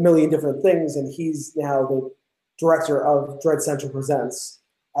a million different things. And he's now the director of Dread Central Presents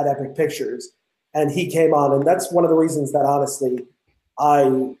at Epic Pictures. And he came on, and that's one of the reasons that, honestly,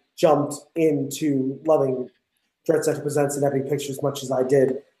 I jumped into loving Dread Central Presents and Epic Pictures as much as I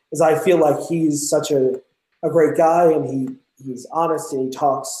did, is I feel like he's such a great guy, and he's honest, and he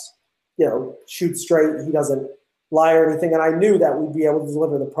talks, shoots straight. He doesn't lie or anything. And I knew that we'd be able to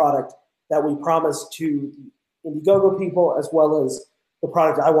deliver the product that we promised to Indiegogo people, as well as the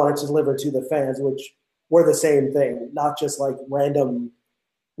product I wanted to deliver to the fans, which were the same thing, not just like random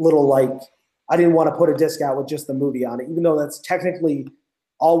little, I didn't want to put a disc out with just the movie on it, even though that's technically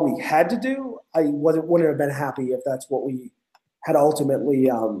all we had to do. I wouldn't have been happy if that's what we had ultimately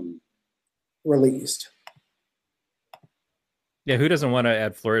released. Yeah, who doesn't want to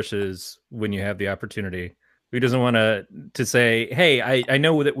add flourishes when you have the opportunity? Who doesn't want to say, hey, I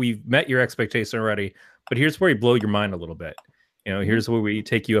know that we've met your expectation already, but here's where we blow your mind a little bit. Here's where we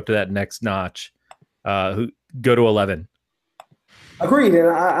take you up to that next notch. Go to 11. Agreed, and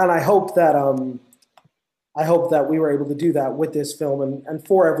I hope that we were able to do that with this film, and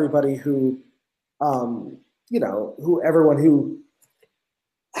for everybody who, who everyone who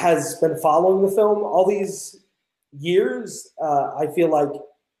has been following the film all these years. I feel like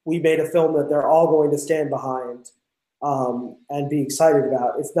we made a film that they're all going to stand behind and be excited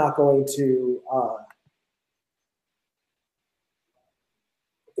about. It's not going to.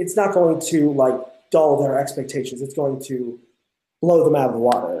 It's not going to like dull their expectations. It's going to blow them out of the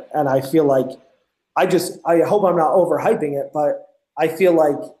water. And I feel like I hope I'm not overhyping it, but I feel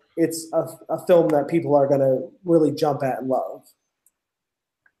like it's a film that people are going to really jump at and love.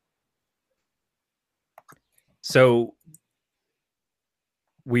 So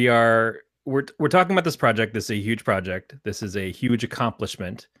we're talking about this project. This is a huge project. This is a huge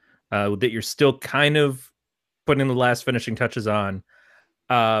accomplishment that you're still kind of putting the last finishing touches on.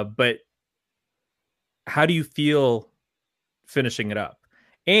 But how do you feel finishing it up?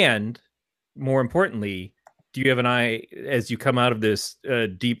 And more importantly, do you have an eye as you come out of this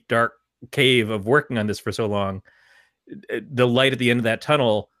deep, dark cave of working on this for so long, the light at the end of that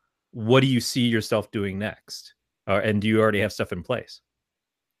tunnel? What do you see yourself doing next? And do you already have stuff in place?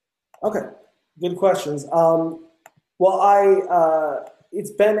 Okay, good questions.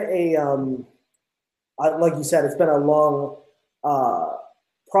 It's been like you said, it's been a long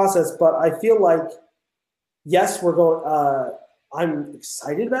process, but I feel like, yes, we're going, I'm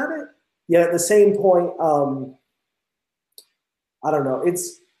excited about it. Yet at the same point, I don't know,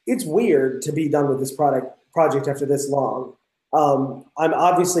 it's weird to be done with this project after this long. I'm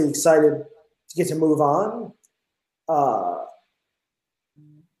obviously excited to get to move on.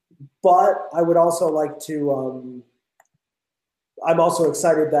 But I would also like to, I'm also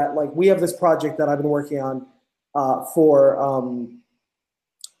excited that like we have this project that I've been working on for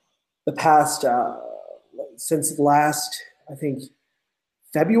the past, since last, I think,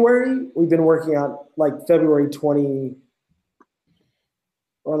 February. We've been working on like February 20,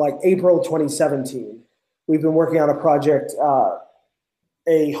 or like April 2017. We've been working on a project,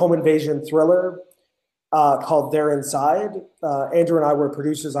 a home invasion thriller called They're Inside. Andrew and I were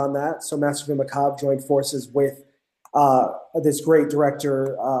producers on that. So Masterfully Macabre joined forces with this great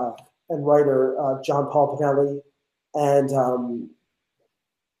director and writer, John Paul Pinelli, and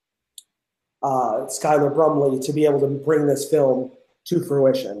Skylar Brumley, to be able to bring this film to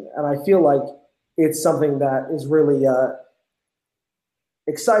fruition. And I feel like it's something that is really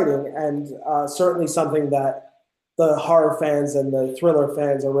exciting, and certainly something that the horror fans and the thriller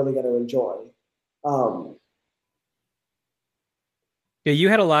fans are really going to enjoy. Yeah, you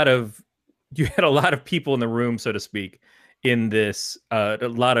had a lot of people in the room, so to speak, in this. A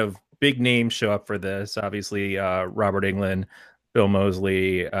lot of big names show up for this. Obviously, Robert Englund, Bill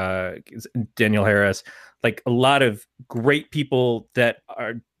Moseley, Daniel Harris, like a lot of great people that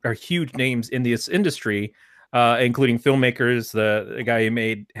are huge names in this industry, including filmmakers, the guy who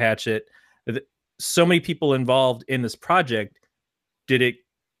made Hatchet. So many people involved in this project. Did it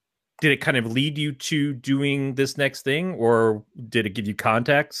kind of lead you to doing this next thing, or did it give you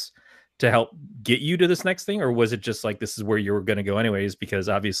contacts to help get you to this next thing? Or was it just like, this is where you were going to go anyways? Because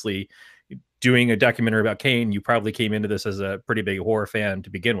obviously doing a documentary about Kane, you probably came into this as a pretty big horror fan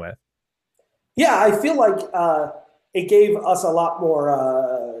to begin with. Yeah, I feel like it gave us a lot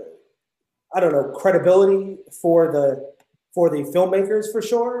more, credibility for the filmmakers, for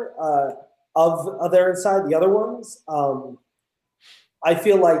sure, of They're Inside, the other ones. I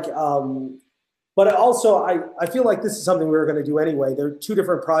feel like, but also I feel like this is something we were going to do anyway. They're two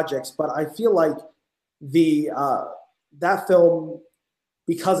different projects, but I feel like that film,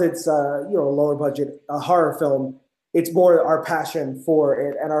 because it's a lower budget, a horror film, it's more our passion for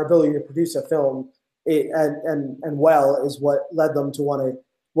it and our ability to produce a film and is what led them to want to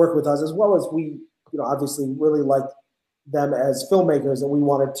work with us, as well as we obviously really liked them as filmmakers and we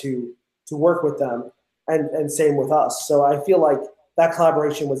wanted to work with them, and same with us. So I feel like that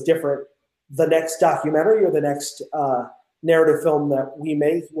collaboration was different. The next documentary or the next narrative film that we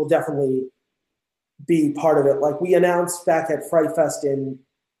make will definitely be part of it. Like we announced back at Fright Fest in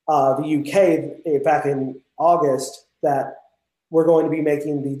the UK back in August that we're going to be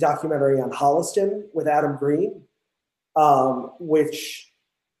making the documentary on Holliston with Adam Green, which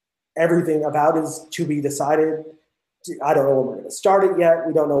everything about is to be decided. I don't know when we're going to start it yet.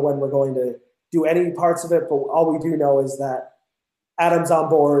 We don't know when we're going to do any parts of it, but all we do know is that Adam's on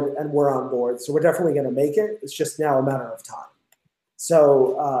board and we're on board. So we're definitely going to make it. It's just now a matter of time.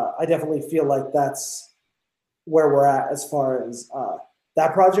 So I definitely feel like that's where we're at as far as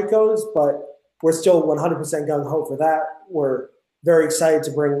that project goes, but we're still 100% gung-ho for that. We're very excited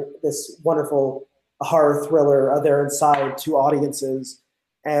to bring this wonderful a horror thriller there inside to audiences.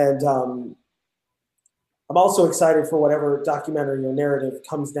 And I'm also excited for whatever documentary or narrative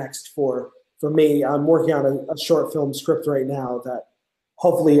comes next for me. I'm working on a short film script right now that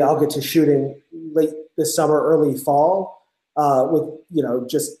hopefully I'll get to shooting late this summer, early fall, with,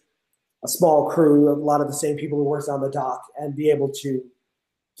 just a small crew, a lot of the same people who worked on the doc, and be able to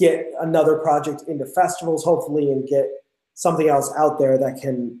get another project into festivals, hopefully, and get something else out there that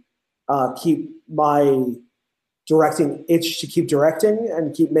can keep my directing itch to keep directing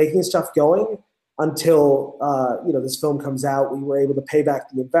and keep making stuff going until, this film comes out. We were able to pay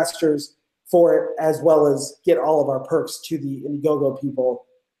back the investors for it, as well as get all of our perks to the Indiegogo people,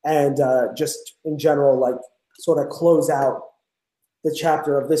 and just in general, like, sort of close out the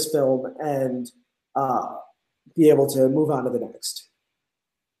chapter of this film and be able to move on to the next.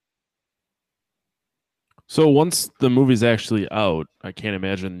 So once the movie's actually out, I can't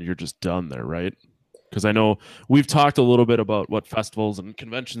imagine you're just done there, right? Because I know we've talked a little bit about what festivals and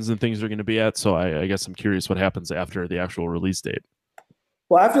conventions and things are going to be at, so I guess I'm curious what happens after the actual release date.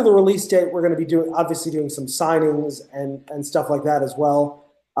 Well, after the release date, we're going to be doing some signings and stuff like that as well.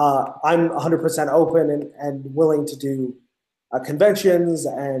 I'm 100% open and willing to do conventions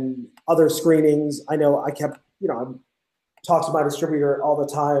and other screenings. I know I kept, I talk to my distributor all the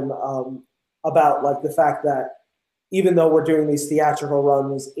time about, like, the fact that even though we're doing these theatrical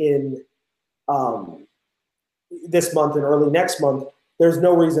runs in this month and early next month, there's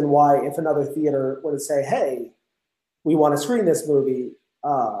no reason why, if another theater were to say, hey, we want to screen this movie,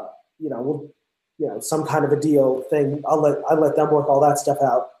 some kind of a deal thing, I let them work all that stuff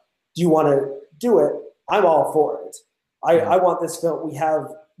out. Do you want to do it? I'm all for it. I want this film.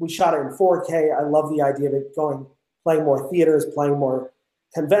 We shot it in 4K. I love the idea of it playing more theaters, playing more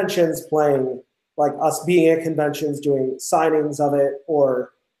conventions, playing, like, us being at conventions, doing signings of it,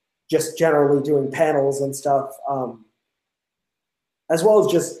 or just generally doing panels and stuff, as well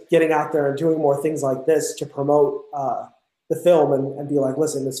as just getting out there and doing more things like this to promote the film and be like,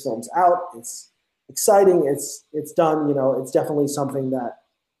 listen, this film's out. It's exciting. It's done. It's definitely something that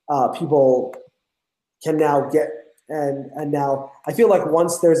people can now get. And now I feel like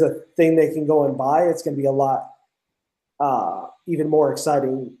once there's a thing they can go and buy, it's going to be a lot even more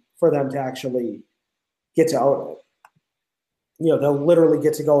exciting for them to actually get to own it. They'll literally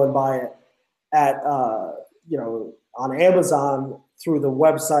get to go and buy it at, on Amazon, through the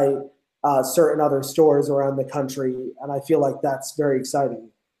website, certain other stores around the country. And I feel like that's very exciting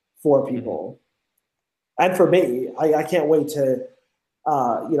for people. And for me, I can't wait to,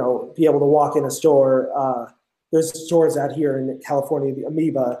 be able to walk in a store. There's stores out here in California, the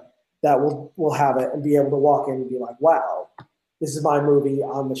Amoeba, that will have it and be able to walk in and be like, wow, this is my movie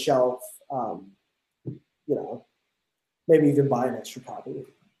on the shelf. Maybe even buy an extra copy.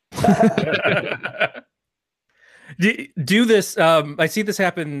 Do this. I see this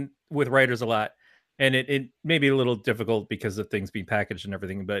happen with writers a lot, and it may be a little difficult because of things being packaged and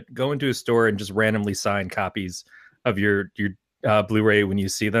everything, but go into a store and just randomly sign copies of your Blu-ray when you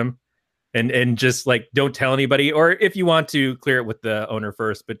see them. And just, like, don't tell anybody, or if you want to, clear it with the owner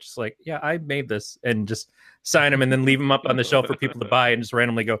first, but just like, yeah, I made this, and just sign them and then leave them up on the shelf for people to buy, and just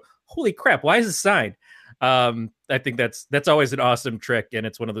randomly go, holy crap, why is it signed? I think that's always an awesome trick, and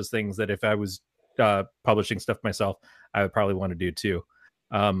it's one of those things that if I was publishing stuff myself, I would probably want to do too.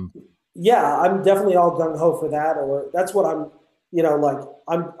 Yeah, I'm definitely all gung ho for that, or that's what I'm,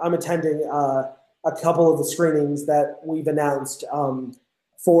 I'm attending a couple of the screenings that we've announced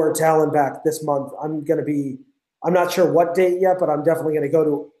for Talonback this month. I'm not sure what date yet, but I'm definitely going to go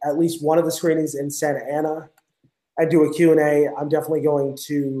to at least one of the screenings in Santa Ana and do a Q&A. I'm definitely going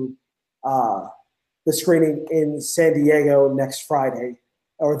to the screening in San Diego next Friday,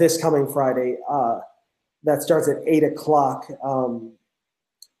 or this coming Friday. That starts at 8:00,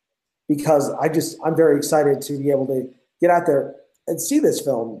 because I'm very excited to be able to get out there and see this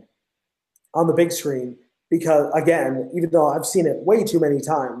film on the big screen. Because, again, even though I've seen it way too many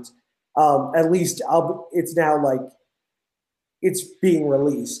times, at least it's now, like, it's being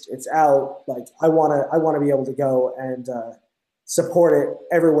released. It's out. Like, I want to be able to go and support it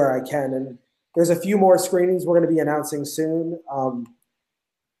everywhere I can. And there's a few more screenings we're going to be announcing soon.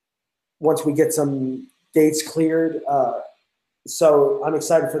 Once we get some dates cleared. So I'm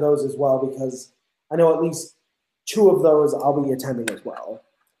excited for those as well, because I know at least 2 of those I'll be attending as well.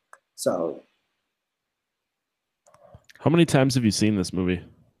 So. How many times have you seen this movie?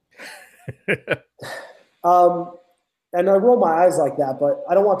 And I roll my eyes like that, but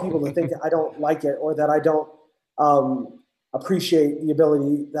I don't want people to think that I don't like it or that I don't appreciate the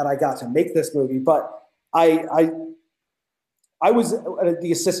ability that I got to make this movie. But I I was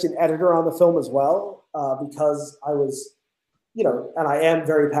the assistant editor on the film as well, because I was, and I am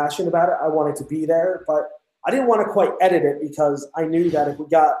very passionate about it. I wanted to be there, but I didn't want to quite edit it because I knew that if we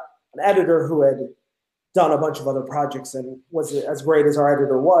got an editor who had done a bunch of other projects and was as great as our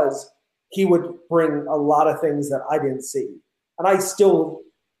editor was, he would bring a lot of things that I didn't see. And I still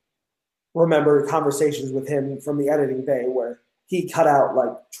remember conversations with him from the editing bay where he cut out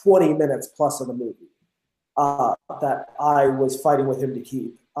like 20 minutes plus of the movie that I was fighting with him to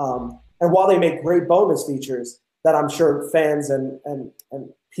keep. And while they make great bonus features that I'm sure fans and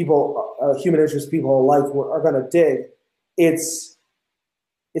people, human interest people alike are going to dig, it's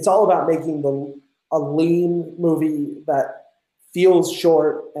all about making a lean movie that feels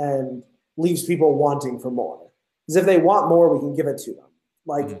short and leaves people wanting for more. Because if they want more, we can give it to them.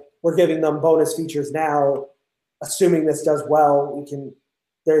 Like we're giving them bonus features now, assuming this does well.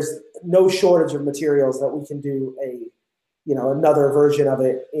 There's no shortage of materials that we can do another version of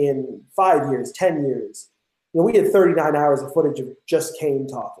it in 5 years, 10 years. We had 39 hours of footage of just Kane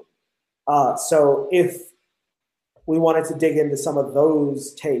talking. So if we wanted to dig into some of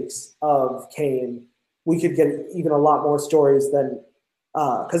those takes of Kane, we could get even a lot more stories than,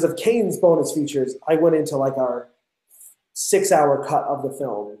 because of Kane's bonus features, I went into like our 6-hour cut of the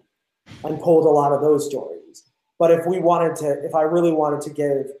film and pulled a lot of those stories. But if I really wanted to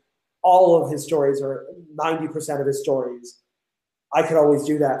give all of his stories or 90% of his stories, I could always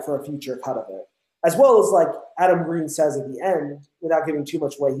do that for a future cut of it. As well as like Adam Green says at the end, without giving too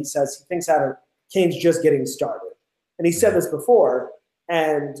much away, he says he thinks Kane's just getting started. And he said this before,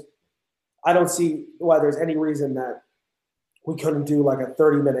 and I don't see why there's any reason that we couldn't do like a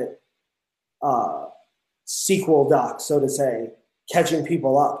 30-minute sequel doc, so to say, catching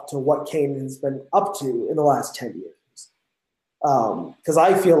people up to what Kane has been up to in the last 10 years. Because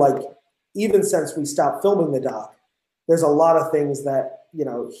I feel like even since we stopped filming the doc, there's a lot of things that,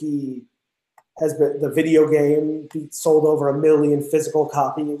 he has been, the video game, he sold over 1 million physical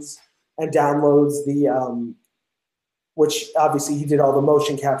copies and downloads, which obviously he did all the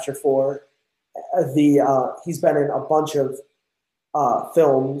motion capture for. He's been in a bunch of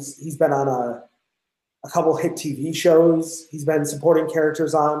films. He's been on a couple hit TV shows. He's been supporting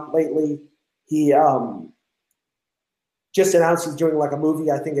characters on lately. He just announced he's doing like a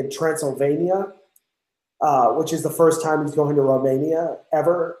movie, I think, in Transylvania, which is the first time he's going to Romania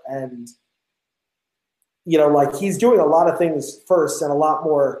ever. And, like he's doing a lot of things first and a lot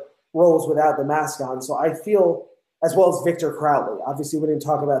more roles without the mask on. So I feel, as well as Victor Crowley. Obviously, we didn't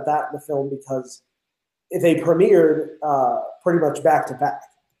talk about that in the film because they premiered pretty much back to back.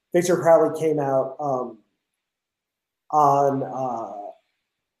 Victor Crowley came out on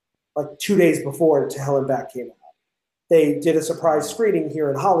like 2 days before To Hell and Back came out. They did a surprise screening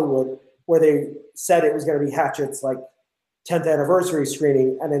here in Hollywood where they said it was going to be Hatchet's like 10th anniversary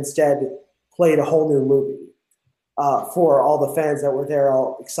screening, and instead played a whole new movie for all the fans that were there,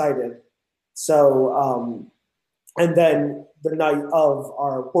 all excited. So, and then the night of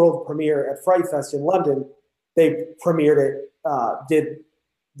our world premiere at Fright Fest in London, they premiered it, did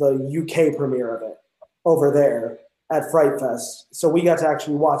the UK premiere of it over there at Fright Fest. So we got to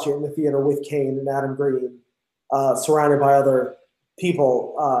actually watch it in the theater with Kane and Adam Green, surrounded by other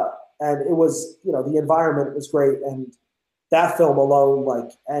people. And it was, the environment was great. And that film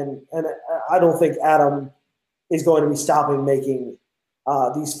alone, and I don't think Adam is going to be stopping making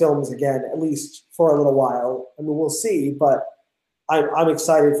these films again, at least for a little while. I mean, we'll see, but I'm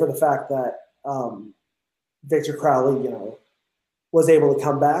excited for the fact that Victor Crowley, was able to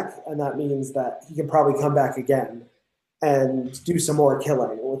come back, and that means that he can probably come back again and do some more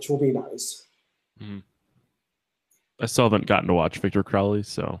killing, which will be nice. Mm-hmm. I still haven't gotten to watch Victor Crowley,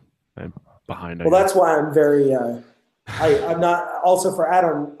 so I'm behind. Well, that's why I'm very. I'm not. Also for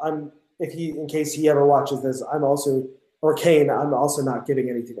Adam, in case he ever watches this, or Kane, I'm also not giving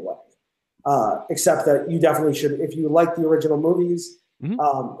anything away, except that you definitely should, if you like the original movies,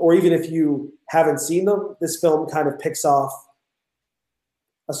 or even if you haven't seen them, this film kind of picks off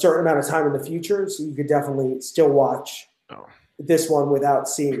a certain amount of time in the future, so you could definitely still watch this one without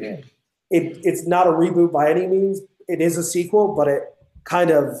seeing it. It's not a reboot by any means. It is a sequel, but it kind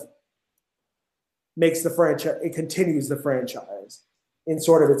of makes the franchise, it continues the franchise in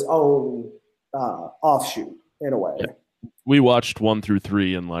sort of its own offshoot in a way. Yeah. We watched 1 through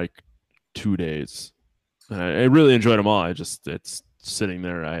 3 in like 2 days. I really enjoyed them all. It's sitting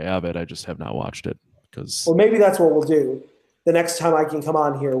there. I have it. I just have not watched it because. Well, maybe that's what we'll do. The next time I can come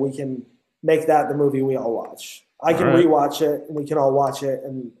on here, we can make that the movie we all watch. I can rewatch it, and we can all watch it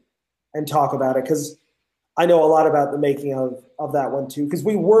and talk about it, because I know a lot about the making of that one too. Because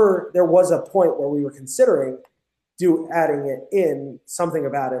there was a point where we were considering adding it in something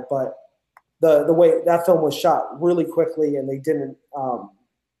about it, but the way that film was shot really quickly, and they didn't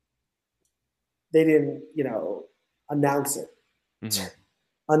announce it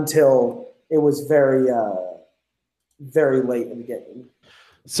until it was very very late in the game.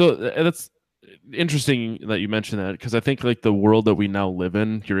 So that's interesting that you mentioned that, because I think like the world that we now live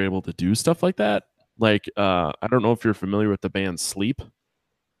in, you're able to do stuff like that. Like I don't know if you're familiar with the band Sleep,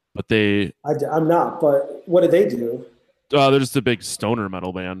 but I'm not. But what do they do? They're just a big stoner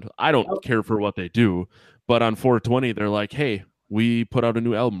metal band. I don't care for what they do, but on 420, they're like, hey, we put out a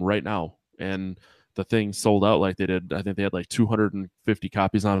new album right now. And the thing sold out like they did. I think they had like 250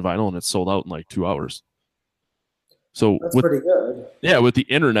 copies on vinyl, and it sold out in like 2 hours. So that's pretty good. Yeah, with the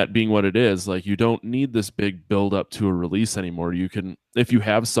internet being what it is, like you don't need this big build up to a release anymore. You can, if you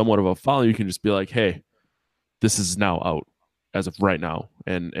have somewhat of a following, you can just be like, hey, this is now out as of right now,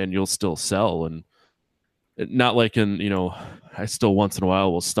 and you'll still sell. And not like I still once in a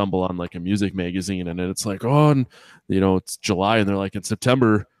while will stumble on like a music magazine, and it's like, oh, and it's July, and they're like, in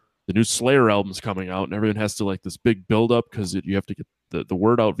September the new Slayer album's coming out, and everyone has to like this big build up because you have to get the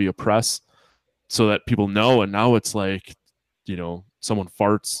word out via press so that people know. And now it's like, someone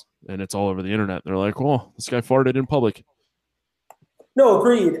farts and it's all over the internet. They're like, oh, this guy farted in public. No,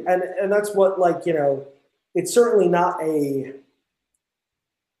 agreed. And that's what, it's certainly not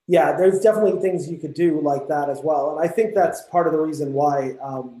there's definitely things you could do like that as well. And I think that's part of the reason why,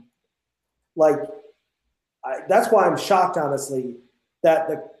 that's why I'm shocked, honestly, that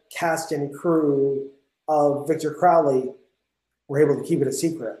the cast and crew of Victor Crowley were able to keep it a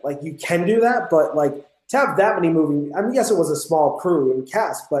secret. Like, you can do that, but to have that many moving, I mean, yes, it was a small crew and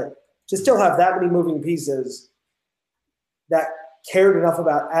cast, but to still have that many moving pieces that cared enough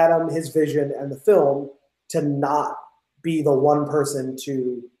about Adam, his vision, and the film to not be the one person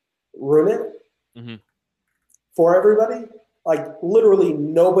to ruin it for everybody. Like, literally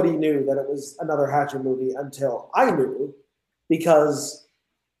nobody knew that it was another Hatcher movie until I knew, because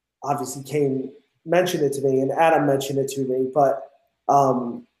obviously Kane mentioned it to me and Adam mentioned it to me, but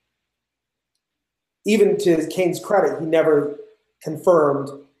even to Kane's credit, he never confirmed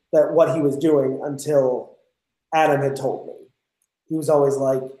that what he was doing until Adam had told me. He was always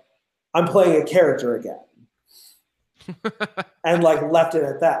like, I'm playing a character again. And left it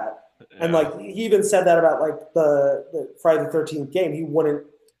at that. Yeah. And he even said that about the Friday the 13th game. He wouldn't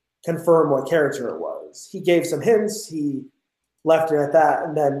confirm what character it was. He gave some hints, he left it at that,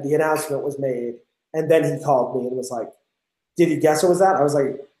 and then the announcement was made, and then he called me and was like, did you guess it was that? I was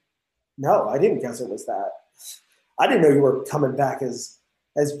like, no, I didn't guess it was that. I didn't know you were coming back as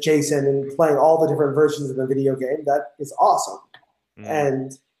Jason and playing all the different versions of the video game. That is awesome.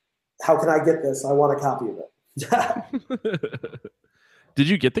 And how can I get this? I want a copy of it. Did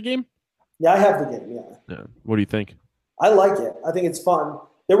you get the game? Yeah, I have the game, yeah. What do you think? I like it. I think it's fun.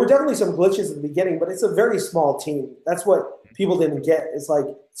 There were definitely some glitches at the beginning, but it's a very small team. That's what people didn't get. It's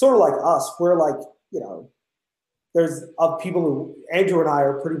sort of like us. We're there's people who, Andrew and I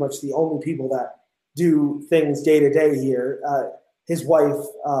are pretty much the only people that do things day to day here. His wife,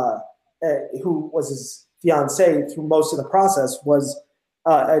 who was his fiance through most of the process, was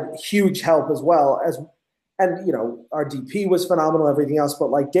a huge help as well. And our DP was phenomenal, everything else.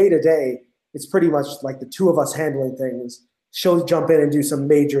 But day to day, it's pretty much the two of us handling things. She'll jump in and do some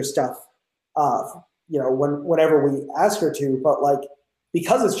major stuff, whenever we ask her to. But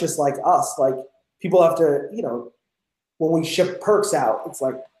because it's just us, people have to, when we ship perks out, it's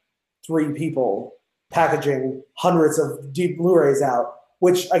 3 people packaging hundreds of deep Blu-rays out,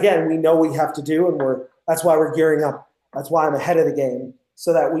 which again, we know we have to do. And that's why we're gearing up. That's why I'm ahead of the game,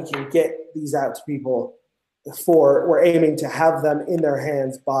 so that we can get these out to people we're aiming to have them in their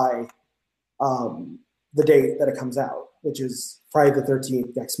hands by the date that it comes out, which is Friday the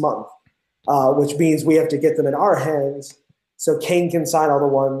 13th next month, which means we have to get them in our hands so Kane can sign all the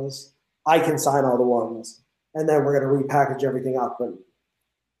ones, I can sign all the ones, and then we're going to repackage everything up and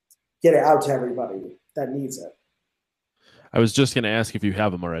get it out to everybody that needs it. I was just going to ask if you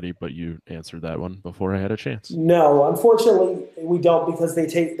have them already, but you answered that one before I had a chance. No, unfortunately, we don't, because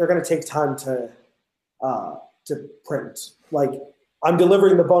they're going to take time to print. I'm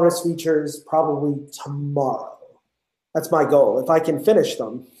delivering the bonus features probably tomorrow. That's my goal. If I can finish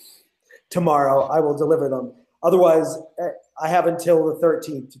them tomorrow, I will deliver them. Otherwise, I have until the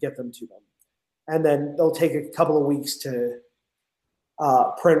 13th to get them to them. And then they'll take a couple of weeks to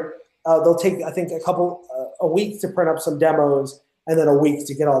print. They'll take, I think, a week to print up some demos, and then a week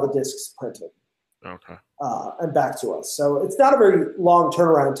to get all the discs printed. Okay. And back to us. So it's not a very long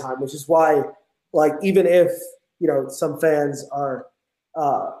turnaround time, which is why, even if some fans are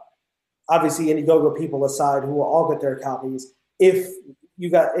obviously Indiegogo people aside, who will all get their copies. If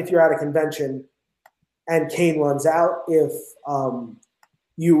you're at a convention and Kane runs out, if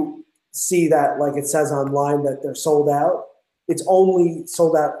you see that, like it says online, that they're sold out, it's only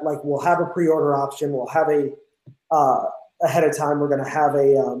so that, like, we'll have a pre-order option. We'll have ahead of time. We're going to have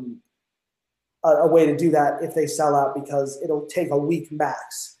a way to do that if they sell out, because it'll take a week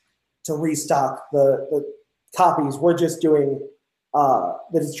max to restock the copies. We're just doing,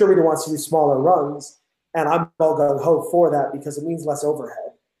 the distributor wants to do smaller runs, and I'm all gung-ho for that because it means less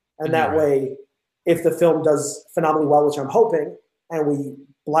overhead. And that way, if the film does phenomenally well, which I'm hoping, and we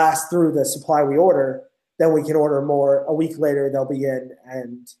blast through the supply we order, then we can order more. A week later, they'll be in,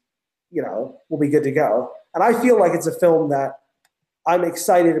 and, we'll be good to go. And I feel like it's a film that I'm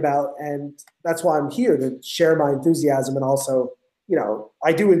excited about, and that's why I'm here, to share my enthusiasm. And also,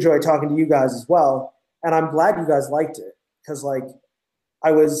 I do enjoy talking to you guys as well. And I'm glad you guys liked it, because, like,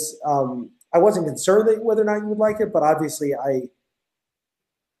 I wasn't concerned that whether or not you would like it, but obviously I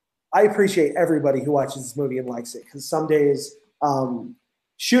appreciate everybody who watches this movie and likes it, because some days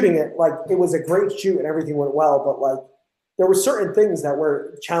shooting it, like, it was a great shoot and everything went well, but, like, there were certain things that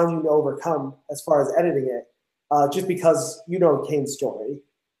were challenging to overcome as far as editing it, just because Kane's story.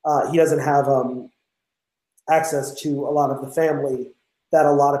 He doesn't have access to a lot of the family that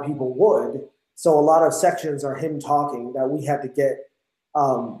a lot of people would. So a lot of sections are him talking that we had to get a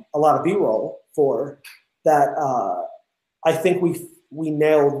lot of B-roll for, that I think we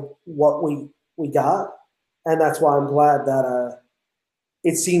nailed what we got. And that's why I'm glad that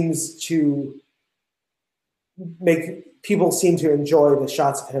it seems to make people seem to enjoy the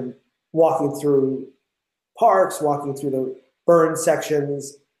shots of him walking through parks, walking through the burn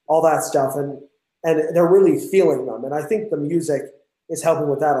sections, all that stuff. And they're really feeling them. And I think the music is helping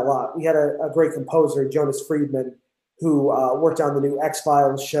with that a lot. We had a great composer, Jonas Friedman, who worked on the new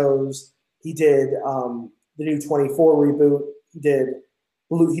X-Files shows. He did the new 24 reboot.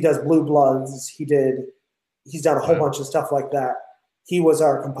 He does Blue Bloods. He's done a whole bunch of stuff like that. He was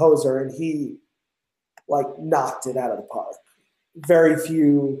our composer, and he, like, knocked it out of the park. Very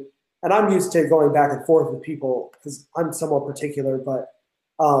few, and I'm used to going back and forth with people because I'm somewhat particular, but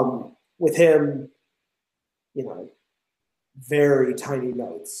with him, very tiny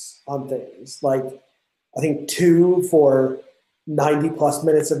notes on things. Like, I think 2 for 90 plus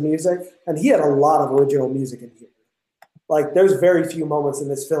minutes of music. And he had a lot of original music in here. Like, there's very few moments in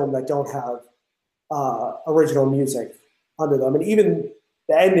this film that don't have original music under them. And even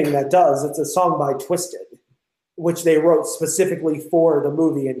the ending that does, it's a song by Twisted, which they wrote specifically for the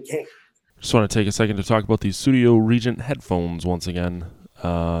movie and Kane. Just want to take a second to talk about these Studio Regent headphones once again.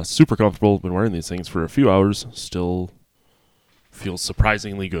 Super comfortable. Been wearing these things for a few hours. Still feels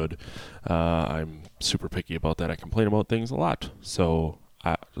surprisingly good. I'm super picky about that. I complain about things a lot. So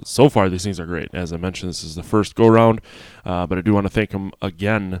far, these things are great. As I mentioned, this is the first go-round, but I do want to thank them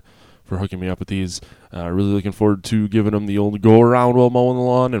again for hooking me up with these. Really looking forward to giving them the old go-around while mowing the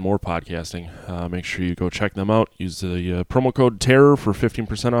lawn and more podcasting. Make sure you go check them out. Use the promo code TERROR for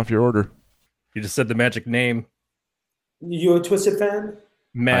 15% off your order. You just said the magic name. You a Twisted fan?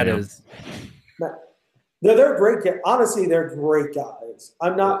 Matt is. They're great. Honestly, they're great guys.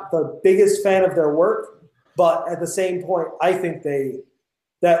 I'm not the biggest fan of their work, but at the same point, I think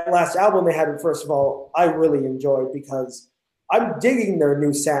that last album they had, first of all, I really enjoyed, because I'm digging their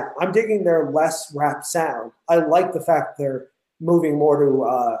new sound. I'm digging their less rap sound. I like the fact they're moving more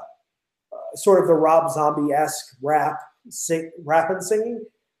to sort of the Rob Zombie-esque rap and singing.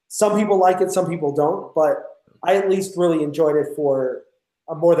 Some people like it, some people don't, but I at least really enjoyed it for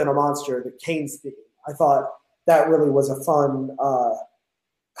More Than a Monster, the Kane's theme. I thought that really was a fun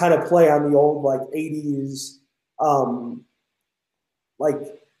kind of play on the old, like, 80s, like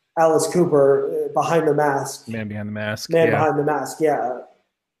Alice Cooper, Behind the Mask. Man Behind the Mask. Behind the Mask, yeah.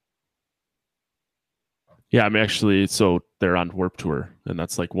 Yeah, I'm actually, so they're on Warped Tour, and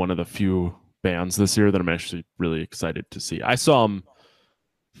that's like one of the few bands this year that I'm actually really excited to see. I saw them,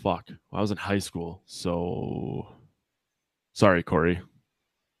 I was in high school, so sorry, Corey,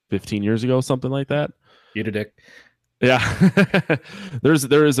 15 years ago, something like that. Eat a dick. Yeah.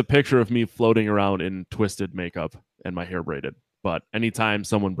 there is a picture of me floating around in Twisted makeup and my hair braided. But anytime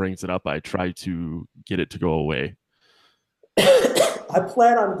someone brings it up, I try to get it to go away. I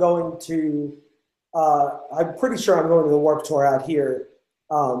plan on going to, I'm pretty sure I'm going to the Warped Tour out here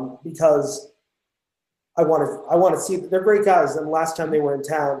because I want to see, they're great guys. And last time they were in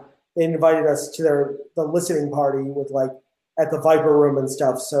town, they invited us to the listening party with, like, at the Viper Room and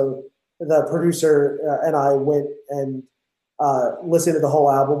stuff. So the producer and I went and listened to the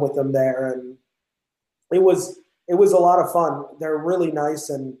whole album with them there. And it was a lot of fun. They're really nice,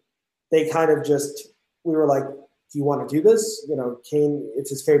 and they kind of we were like, do you want to do this? You know, Kane, it's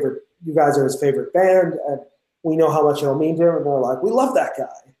his favorite. You guys are his favorite band, and we know how much it'll mean to him. And they're like, we love that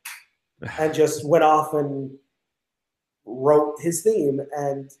guy, and just went off and wrote his theme.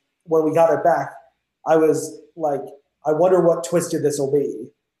 And when we got it back, I was like, I wonder what twisted this will be,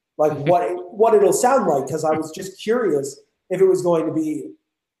 like what it'll sound like, because I was just curious if it was going to be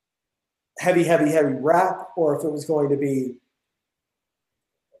heavy rap, or if it was going to be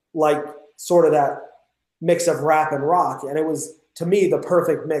like sort of that mix of rap and rock. And it was, to me, the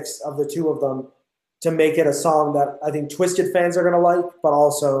perfect mix of the two of them to make it a song that I think Twisted fans are going to like, but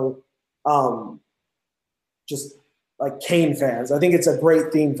also just like Kane fans. I think it's a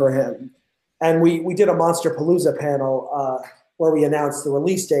great theme for him. And we did a Monsterpalooza panel where we announced the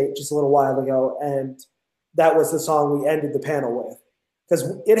release date just a little while ago, and that was the song we ended the panel with,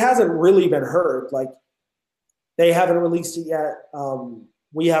 because it hasn't really been heard. Like, they haven't released it yet.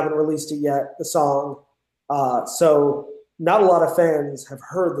 We haven't released it yet, the song. So not a lot of fans have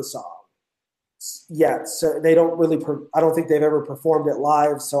heard the song yet. So they don't really, I don't think they've ever performed it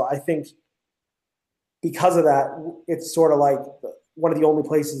live. So I think because of that, it's sort of like one of the only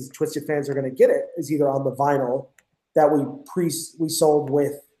places Twisted fans are going to get it is either on the vinyl that we sold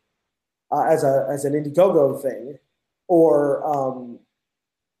with as an Indiegogo thing, or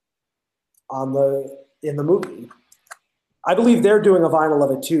in the movie. I believe they're doing a vinyl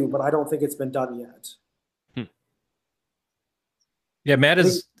of it too, but I don't think it's been done yet. Yeah, Matt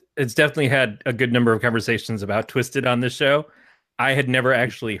has definitely had a good number of conversations about Twisted on this show. I had never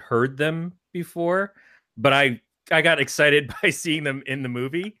actually heard them before, but I got excited by seeing them in the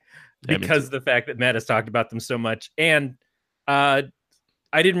movie because of the fact that Matt has talked about them so much. And I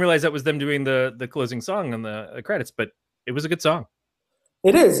didn't realize that was them doing the closing song on the credits, but it was a good song.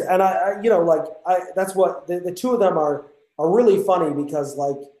 It is. And I that's what the two of them are really funny, because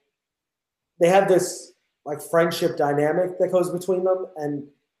like they have this like friendship dynamic that goes between them. And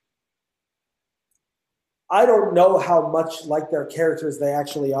I don't know how much like their characters they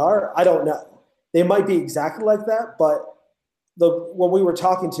actually are. I don't know. They might be exactly like that, but when we were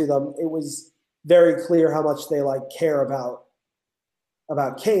talking to them, it was very clear how much they like care about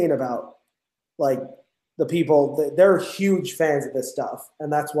Kane, about like the people. They're huge fans of this stuff,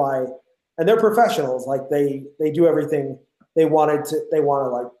 and that's why. And they're professionals. Like they do everything they want to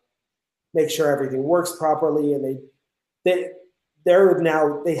like make sure everything works properly, and they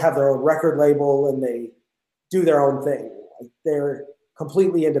have their own record label, and they do their own thing. Like they're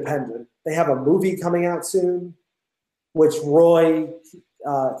completely independent. They have a movie coming out soon, which Roy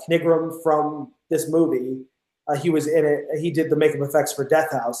Knigrom from this movie, he was in it. He did the makeup effects for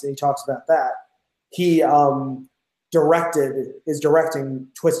Death House, and he talks about that. He is directing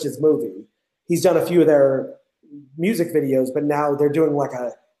Twisted's movie. He's done a few of their music videos, but now they're doing like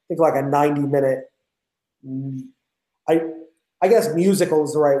a 90-minute, I guess musical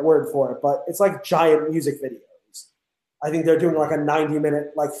is the right word for it, but it's like giant music videos. I think they're doing like a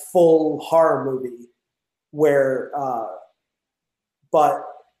 90-minute like full horror movie where, but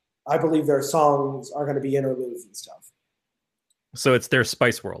I believe their songs are going to be interludes and stuff. So it's their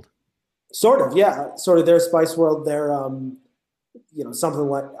Spice World. Sort of, yeah. Sort of their Spice World. Their, something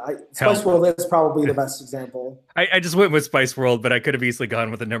like Spice World is probably the best example. I just went with Spice World, but I could have easily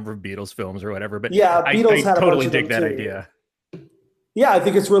gone with a number of Beatles films or whatever. But yeah, Beatles had totally a bunch dig of that too. idea. Yeah, I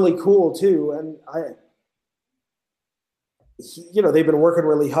think it's really cool too, and they've been working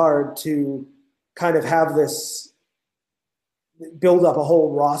really hard to kind of have this build up a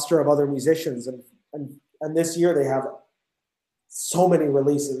whole roster of other musicians, and this year they have so many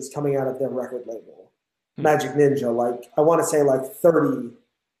releases coming out of their record label, Magic Ninja. Like I want to say like 30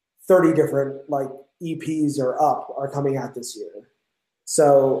 different like EPs are coming out this year.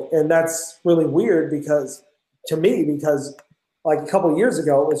 So, and that's really weird because like a couple of years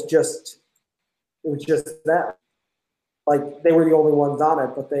ago it was just that. Like they were the only ones on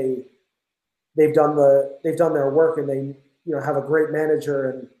it, but they've done their work, and they have a great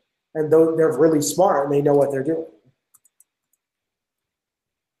manager, and they're really smart and they know what they're doing.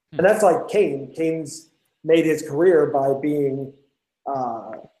 And that's like Kane. Kane's made his career by being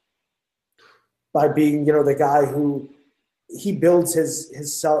the guy who he builds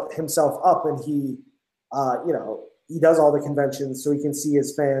himself up, and he does all the conventions so he can see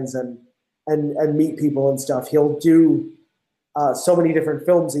his fans and meet people and stuff. He'll do so many different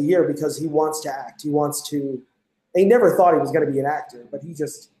films a year because he wants to act. He never thought he was going to be an actor, but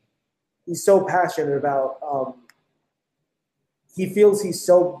he's so passionate about, he feels he's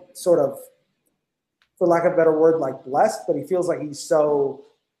so sort of, for lack of a better word, like blessed, but he feels like he's so,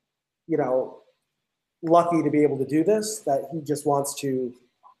 lucky to be able to do this, that he just wants to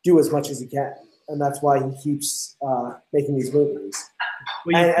do as much as he can, and that's why he keeps making these movies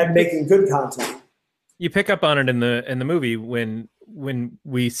Well, and making good content. You pick up on it in the movie when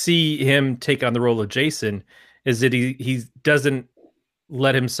we see him take on the role of Jason, is that he doesn't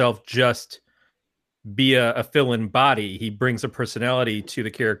let himself just be a fill-in body. He brings a personality to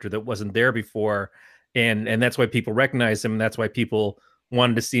the character that wasn't there before, and that's why people recognize him. And that's why people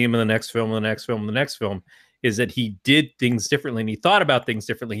wanted to see him in the next film, is that he did things differently and he thought about things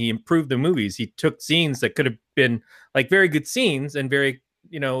differently. He improved the movies. He took scenes that could have been like very good scenes and very,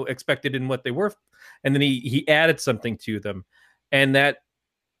 expected in what they were, and then he added something to them, and that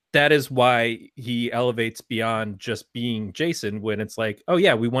is why he elevates beyond just being Jason, when it's like, oh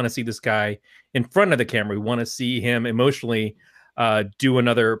yeah, we want to see this guy in front of the camera. We want to see him emotionally do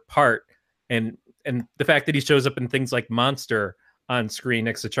another part. And the fact that he shows up in things like Monster on screen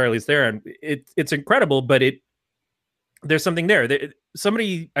next to Charlize Theron, it's incredible, but there's something there.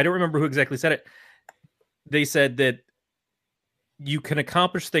 Somebody, I don't remember who exactly said it. They said that you can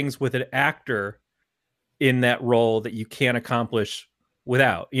accomplish things with an actor in that role that you can't accomplish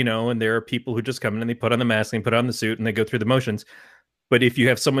without, and there are people who just come in and they put on the mask and put on the suit and they go through the motions. But if you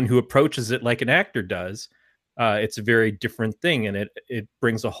have someone who approaches it like an actor does, it's a very different thing, and it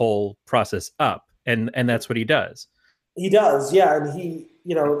brings a whole process up, and that's what he does. He does, yeah, and he,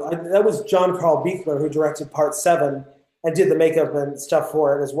 that was John Carl Buechler who directed Part 7 and did the makeup and stuff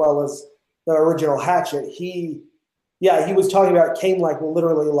for it, as well as the original Hatchet. He was talking about Kane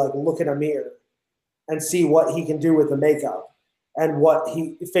literally look in a mirror and see what he can do with the makeup, and what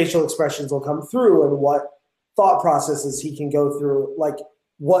facial expressions will come through, and what thought processes he can go through,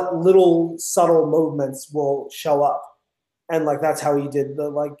 what little subtle movements will show up. And that's how he did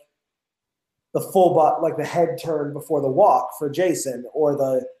the full butt, the head turn before the walk for Jason, or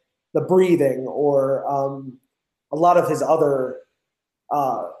the breathing, or a lot of his other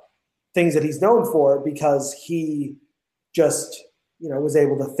things that he's known for, because he just, was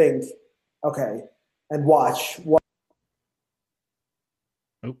able to think, okay, and watch what.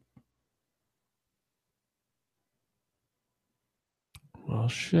 Well,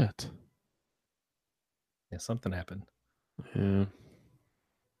 shit. Yeah, something happened. Yeah.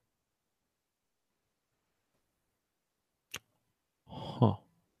 Huh.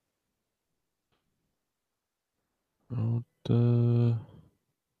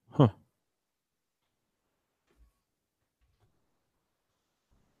 Huh.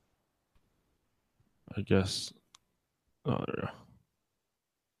 I guess. Oh, there you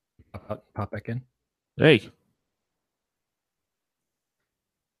go. Pop back in. Hey.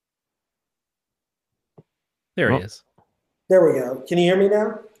 There he is. There we go. Can you hear me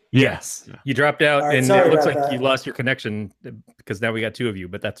now? Yes. Yeah. You dropped out, Right, and sorry it looks about like that. you lost your connection because now we got two of you,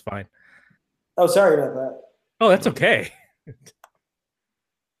 but that's fine. Oh, sorry about that. Oh, that's okay.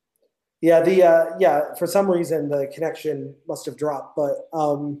 Yeah, for some reason the connection must have dropped, but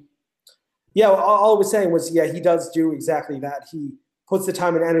all I was saying was, he does do exactly that. He puts the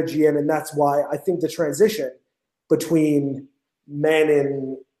time and energy in, and that's why I think the transition between man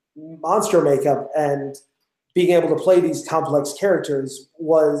in monster makeup and being able to play these complex characters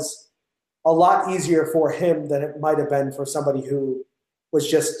was a lot easier for him than it might have been for somebody who was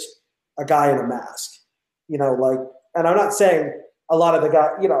just a guy in a mask. And I'm not saying a lot of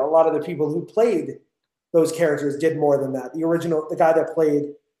the people who played those characters did more than that. The guy that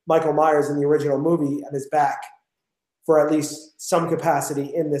played Michael Myers in the original movie and is back for at least some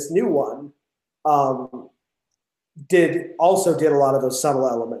capacity in this new one, did a lot of those subtle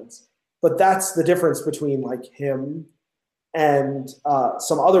elements. But that's the difference between him and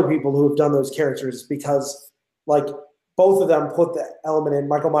some other people who have done those characters, because both of them put the element in.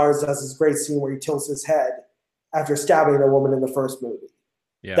 Michael Myers does this great scene where he tilts his head after stabbing the woman in the first movie.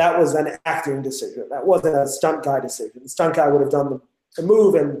 Yeah. That was an acting decision. That wasn't a stunt guy decision. The stunt guy would have done the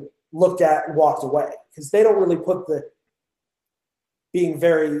move and looked at and walked away, because they don't really put the being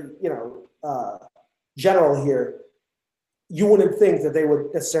very general here. You wouldn't think that they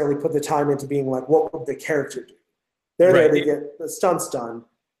would necessarily put the time into being what would the character do? They're there to get the stunts done,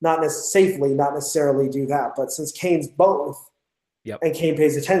 not necessarily do that. But since Kane's both, and Kane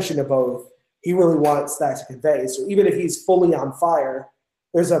pays attention to both, he really wants that to convey. So even if he's fully on fire,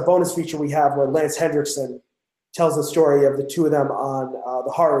 there's a bonus feature we have where Lance Hendrickson tells the story of the two of them on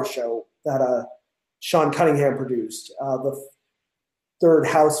the horror show that Sean Cunningham produced, the third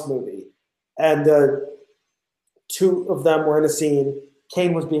House movie. And the two of them were in a scene.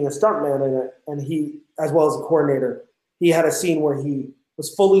 Kane was being a stuntman in it, and he, as well as a coordinator, he had a scene where he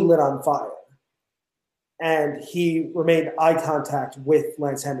was fully lit on fire. And he remained eye contact with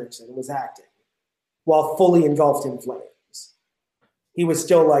Lance Hendrickson and was acting while fully engulfed in flames. he was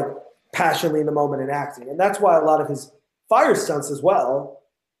still like passionately in the moment and acting. And that's why a lot of his fire stunts as well,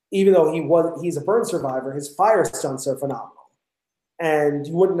 even though he's a burn survivor, his fire stunts are phenomenal. And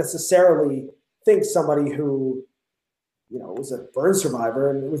you wouldn't necessarily think somebody who, was a burn survivor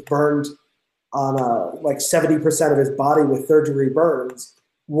and was burned on like 70% of his body with third-degree burns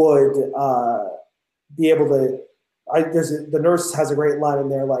would be able to. The nurse has a great line in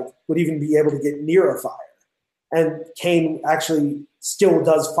there, like, would even be able to get near a fire. And Kane actually still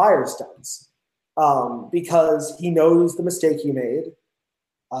does fire stunts because he knows the mistake he made,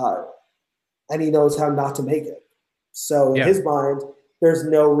 and he knows how not to make it. So in his mind, there's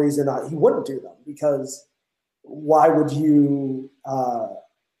no reason he wouldn't do them, because why would you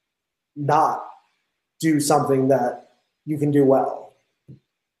not do something that you can do well,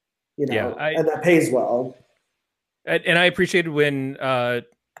 and that pays well. And I appreciated when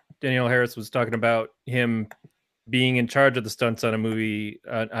Danielle Harris was talking about him being in charge of the stunts on a movie.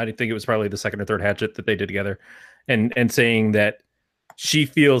 I think it was probably the second or third Hatchet that they did together, and saying that she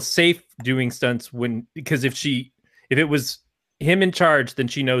feels safe doing stunts because if it was him in charge, then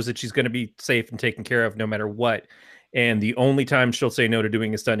she knows that she's going to be safe and taken care of no matter what. And the only time she'll say no to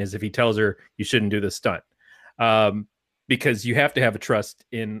doing a stunt is if he tells her you shouldn't do this stunt. Because you have to have a trust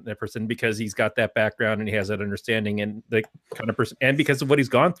in that person, because he's got that background and he has that understanding and the kind of person, and because of what he's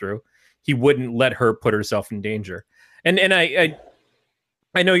gone through, he wouldn't let her put herself in danger. And I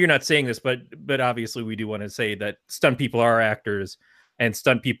know you're not saying this, but obviously we do want to say that stunt people are actors, and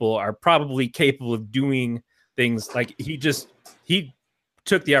stunt people are probably capable of doing things like he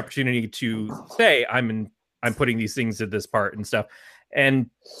took the opportunity to say, I'm putting these things in this part and stuff. And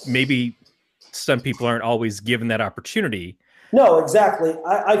maybe stunt people aren't always given that opportunity. No, exactly.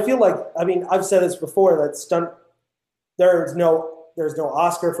 I feel like, I've said this before, that there's no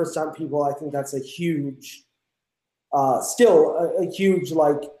Oscar for stunt people. I think that's a huge, still a huge,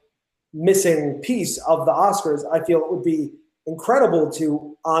 like, missing piece of the Oscars. I feel it would be incredible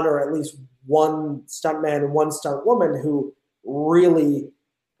to honor at least one stuntman and one stunt woman who really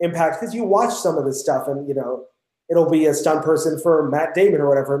impact, because you watch some of this stuff and, it'll be a stunt person for Matt Damon or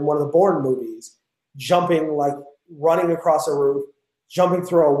whatever in one of the Bourne movies, jumping, like running across a roof, jumping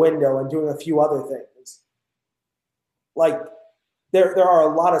through a window, and doing a few other things. Like, there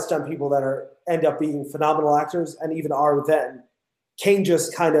are a lot of stunt people that end up being phenomenal actors, and even are then. Kane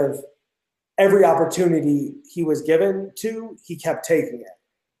just kind of, every opportunity he was given to, he kept taking it.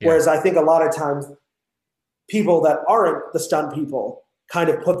 Yeah. Whereas I think a lot of times people that aren't the stunt people kind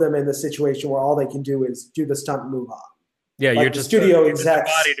of put them in the situation where all they can do is do the stunt and move on. Yeah, like you're just studio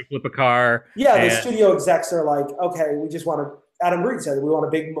execs. Body to flip a car. Yeah, the studio execs are like, okay, we just want to. Adam Reed said we want a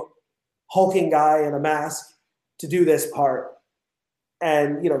big hulking guy in a mask to do this part,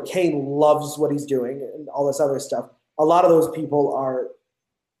 and Kane loves what he's doing and all this other stuff. A lot of those people are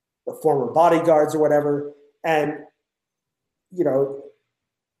the former bodyguards or whatever, and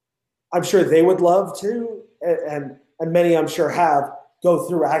I'm sure they would love to, and many I'm sure have go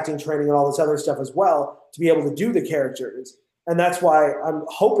through acting training and all this other stuff as well to be able to do the characters. And that's why I'm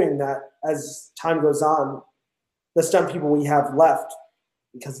hoping that as time goes on, the stunt people we have left,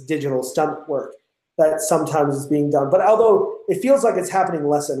 because digital stunt work, that sometimes is being done. But although it feels like it's happening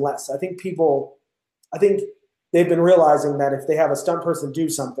less and less, I think they've been realizing that if they have a stunt person do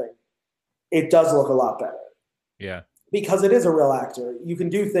something, it does look a lot better. Yeah. Because it is a real actor. You can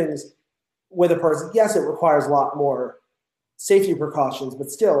do things with a person. Yes, it requires a lot more safety precautions,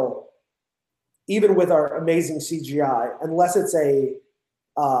 but still, even with our amazing CGI, unless it's a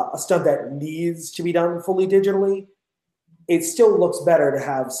stunt that needs to be done fully digitally, it still looks better to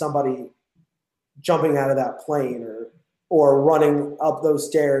have somebody jumping out of that plane or running up those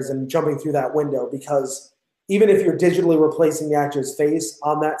stairs and jumping through that window, because even if you're digitally replacing the actor's face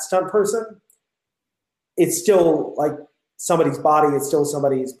on that stunt person, it's still like somebody's body, it's still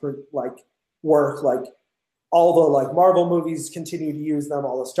somebody's like work. Like, all the like Marvel movies continue to use them,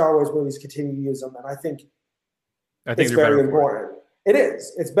 all the Star Wars movies continue to use them, and I think it's very important. It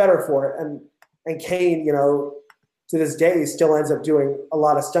is. It's better for it. And Kane, to this day, still ends up doing a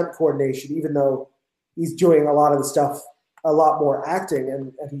lot of stunt coordination, even though he's doing a lot of the stuff, a lot more acting,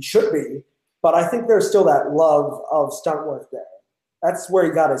 and he should be. But I think there's still that love of stunt work there. That's where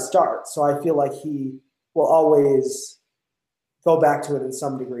he got his start. So I feel like he will always go back to it in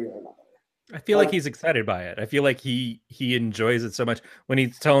some degree or another. I feel like he's excited by it. I feel like he enjoys it so much. When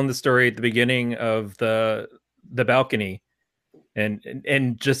he's telling the story at the beginning of the balcony,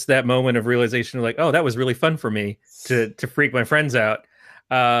 and just that moment of realization of like, oh, that was really fun for me to freak my friends out.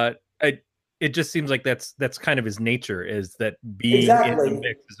 It just seems like that's kind of his nature, is that being in the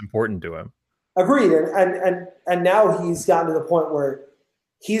mix is important to him. Agreed. And now he's gotten to the point where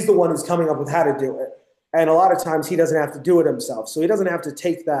he's the one who's coming up with how to do it. And a lot of times he doesn't have to do it himself. So he doesn't have to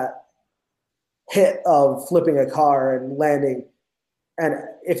take that hit of flipping a car and landing. And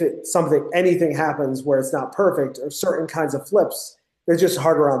if anything happens where it's not perfect or certain kinds of flips, they're just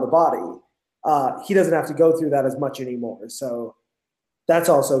harder on the body. He doesn't have to go through that as much anymore. So that's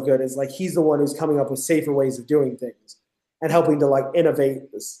also good. Is like he's the one who's coming up with safer ways of doing things and helping to like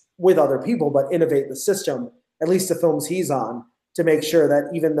innovate this with other people, but innovate the system, at least the films he's on, to make sure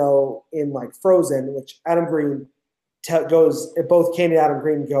that even though in like Frozen, which Adam Green both Kane and Adam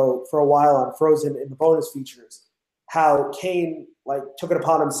Green go for a while on Frozen in the bonus features, how Kane like took it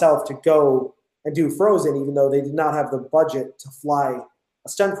upon himself to go and do Frozen, even though they did not have the budget to fly a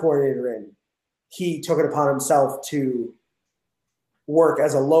stunt coordinator in. He took it upon himself to work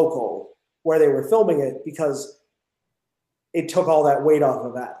as a local where they were filming it because it took all that weight off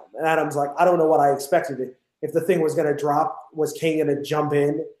of Adam. And Adam's like, I don't know what I expected. If the thing was going to drop, was Kane going to jump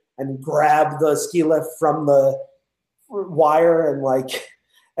in and grab the ski lift from the wire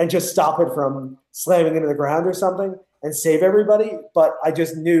and just stop it from slamming into the ground or something and save everybody? But I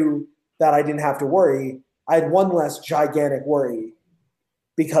just knew that I didn't have to worry. I had one less gigantic worry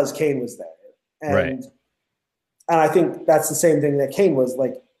because Kane was there. And I think that's the same thing that Kane was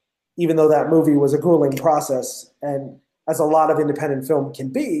like, even though that movie was a grueling process, and as a lot of independent film can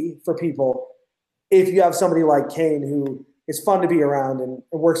be for people, if you have somebody like Kane who is fun to be around and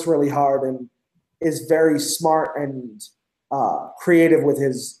works really hard and is very smart and creative with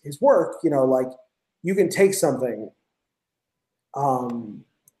his work, you know, like you can take something and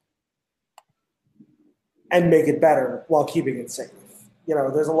make it better while keeping it safe. You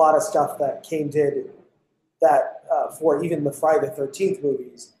know, there's a lot of stuff that Kane did that for even the Friday the 13th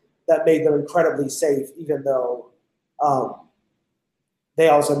movies that made them incredibly safe, even though they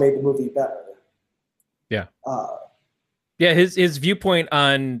also made the movie better. Yeah. Yeah, his viewpoint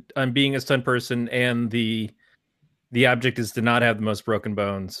on being a stunt person and the object is to not have the most broken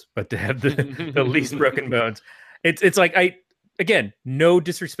bones, but to have the least broken bones. It's like again, no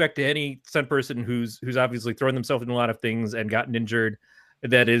disrespect to any stunt person who's obviously thrown themselves in a lot of things and gotten injured.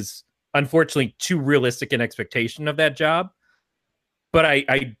 That is unfortunately too realistic an expectation of that job. But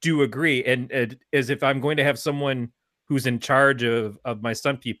I do agree. And as if I'm going to have someone who's in charge of my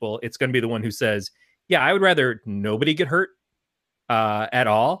stunt people, it's going to be the one who says, yeah, I would rather nobody get hurt at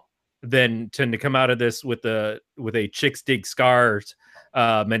all than to come out of this with a chicks dig scars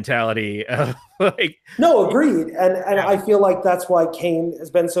mentality. No, agreed. And I feel like that's why Kane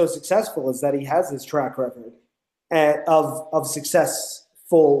has been so successful, is that he has this track record of successfully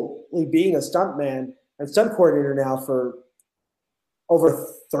being a stuntman and stunt coordinator now for over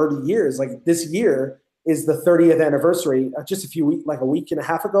 30 years. Like this year is the 30th anniversary, just a week and a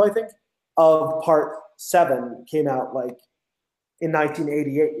half ago, I think, of Part 7 came out like in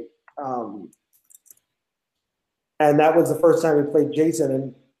 1988. And that was the first time he played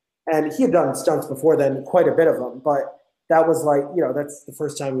Jason. And he had done stunts before then, quite a bit of them. But that was like, you know, that's the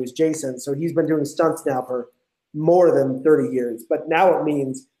first time he was Jason. So he's been doing stunts now for more than 30 years. But now it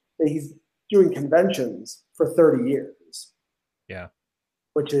means that he's doing conventions for 30 years. Yeah.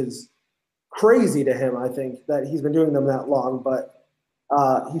 Which is crazy to him, I think, that he's been doing them that long. But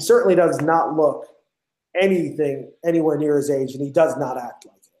he certainly does not look anything anywhere near his age, and he does not act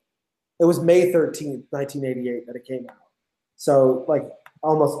like it. It was May 13th, 1988 that it came out. So like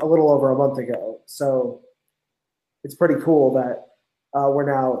almost a little over a month ago. So it's pretty cool that we're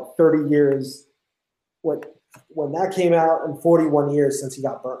now 30 years when that came out and 41 years since he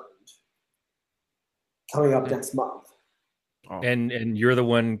got burned. Coming up next month. Oh. And you're the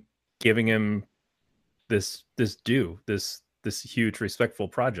one giving him this huge respectful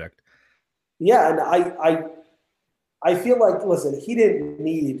project. Yeah, and I feel like, listen, he didn't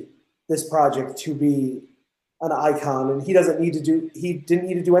need this project to be an icon, and he didn't need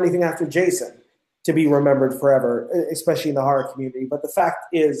to do anything after Jason to be remembered forever, especially in the horror community. But the fact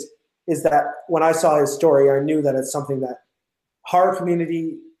is that when I saw his story, I knew that it's something that horror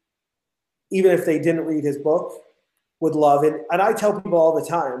community, even if they didn't read his book, would love it. And I tell people all the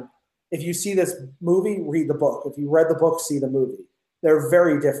time, if you see this movie, read the book. If you read the book, see the movie. They're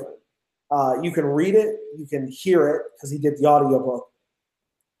very different. You can read it, you can hear it, because he did the audiobook,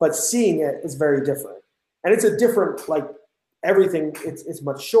 but seeing it is very different. And it's a different, like, everything, it's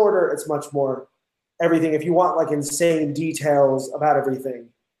much shorter, it's much more everything. If you want, like, insane details about everything,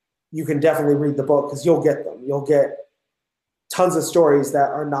 you can definitely read the book, because you'll get them. You'll get tons of stories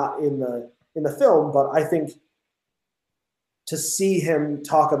that are not in the film, but I think to see him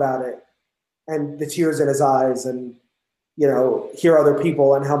talk about it and the tears in his eyes and, you know, hear other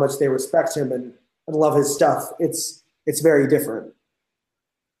people and how much they respect him and love his stuff, it's very different.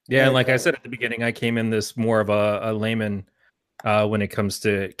 Yeah, and like I said at the beginning, I came in this more of a layman when it comes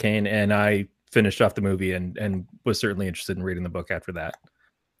to Kane, and I finished off the movie and was certainly interested in reading the book after that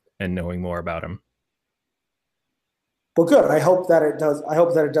and knowing more about him. Well, good. I hope that it does. I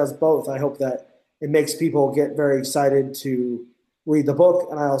hope that it does both. I hope that it makes people get very excited to read the book,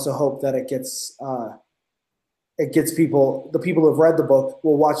 and I also hope that it gets people. The people who've read the book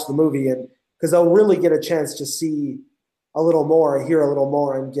will watch the movie, and because they'll really get a chance to see a little more, hear a little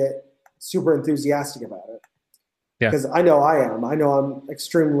more, and get super enthusiastic about it. Yeah. Because I know I am. I know I'm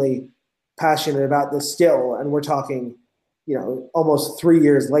extremely passionate about this still, and we're talking, almost 3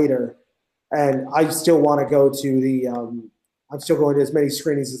 years later, and I still want to go to the. I'm still going to as many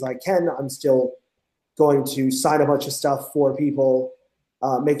screenings as I can. I'm still going to sign a bunch of stuff for people,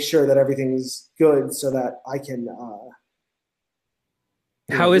 make sure that everything's good, so that I can.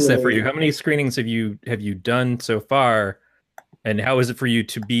 How is that for you? How many screenings have you done so far? And how is it for you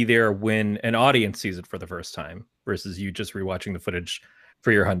to be there when an audience sees it for the first time versus you just rewatching the footage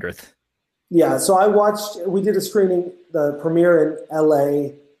for your 100th? Yeah, so we did a screening, the premiere in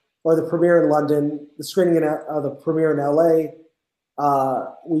LA, or the premiere in London, the screening the premiere in LA.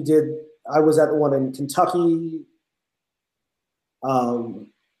 I was at the one in Kentucky. And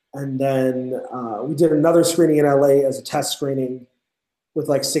then we did another screening in LA as a test screening with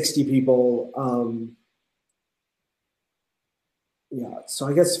like 60 people. So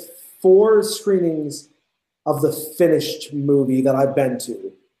I guess 4 screenings of the finished movie that I've been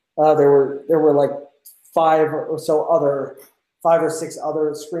to. There were like 5 or 6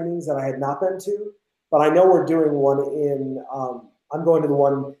 other screenings that I had not been to, but I know we're doing one in. I'm going to the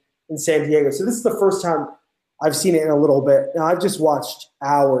one in San Diego. So this is the first time I've seen it in a little bit. Now I've just watched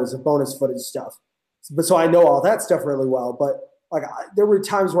hours of bonus footage stuff, but so I know all that stuff really well. But like there were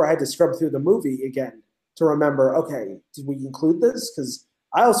times where I had to scrub through the movie again to remember, okay, did we include this? Because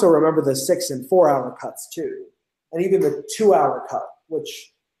I also remember the 6 and 4 hour cuts too, and even the 2 hour cut,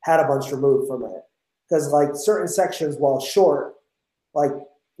 which had a bunch removed from it. Because like certain sections, while short, like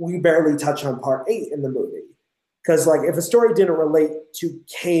we barely touch on part 8 in the movie. Because like if a story didn't relate to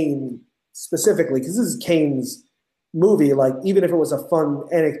Kane specifically, because this is Kane's movie, like even if it was a fun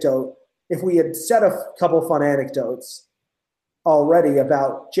anecdote, if we had said a couple fun anecdotes already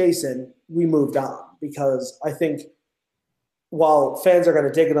about Jason, we moved on. Because I think while fans are going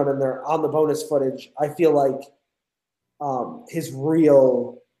to dig them and they're on the bonus footage, I feel like his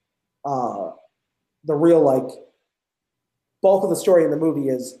real, the real like bulk of the story in the movie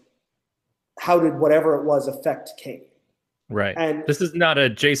is how did whatever it was affect Kane. Right. And this is not a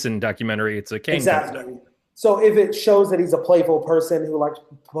Jason documentary. It's a Kane exactly. So if it shows that he's a playful person who likes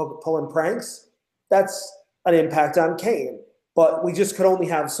pulling pranks, that's an impact on Kane. But we just could only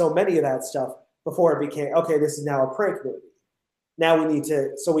have so many of that stuff before it became, okay, this is now a prank movie. Now we need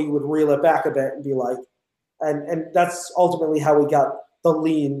to, so we would reel it back a bit and be like, and that's ultimately how we got the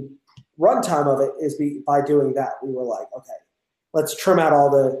lean runtime of it is by doing that. We were like, okay, let's trim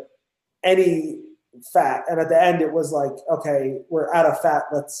out any fat. And at the end it was like, okay, we're out of fat.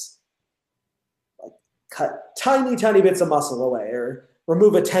 Let's like cut tiny, tiny bits of muscle away or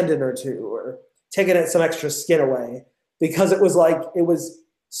remove a tendon or two or taking some extra skin away because it was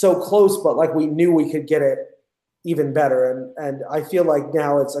so close, but like we knew we could get it even better. And I feel like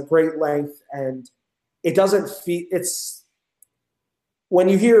now it's a great length and it doesn't feel, it's when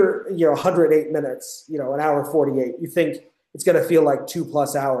you hear, 108 minutes, an hour 48, you think it's going to feel like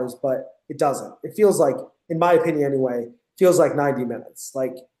 2+ hours, but it doesn't. It feels like, in my opinion anyway, feels like 90 minutes.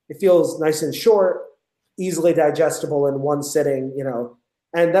 Like it feels nice and short, easily digestible in one sitting,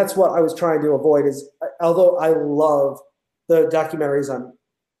 and that's what I was trying to avoid is, although I love the documentaries on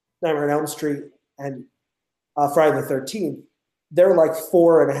Nightmare on Elm Street and Friday the 13th, they're like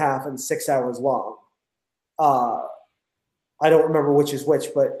 4.5 and 6 hours long. I don't remember which is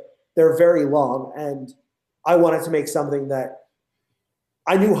which, but they're very long. And I wanted to make something that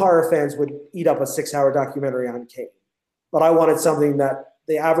I knew horror fans would eat up a 6-hour documentary on Kane, but I wanted something that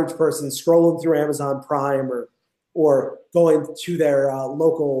the average person scrolling through Amazon Prime or going to their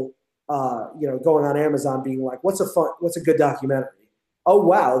local, going on Amazon being like, what's a good documentary? Oh,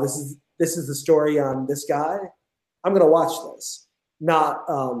 wow, this is the story on this guy. I'm going to watch this. Not,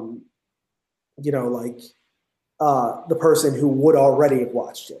 the person who would already have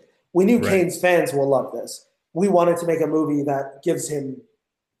watched it. We knew Kane's fans will love this. We wanted to make a movie that gives him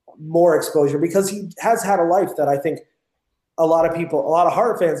more exposure because he has had a life that I think a lot of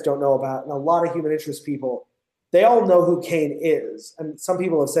horror fans don't know about, and a lot of human interest people, they all know who Kane is. And some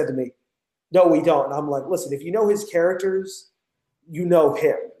people have said to me, no, we don't. And I'm like, listen, if you know his characters, you know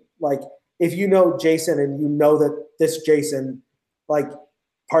him. Like, if you know Jason and you know that this Jason, like,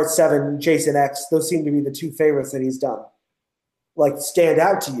 Part 7, Jason X, those seem to be the two favorites that he's done, like stand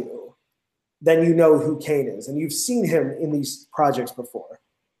out to you, then you know who Kane is. And you've seen him in these projects before.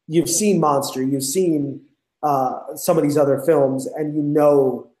 You've seen Monster, you've seen some of these other films, and you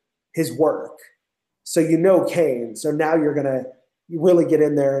know his work. So you know Kane. So now you're going to really get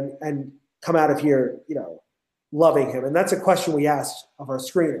in there and come out of here, loving him. And that's a question we asked of our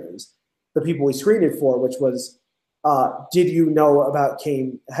screeners, the people we screened it for, which was, did you know about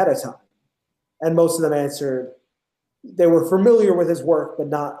Kane ahead of time? And most of them answered they were familiar with his work, but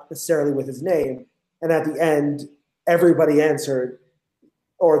not necessarily with his name. And at the end, everybody answered,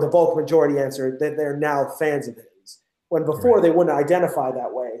 or the bulk majority answered, that they're now fans of his. When before they wouldn't identify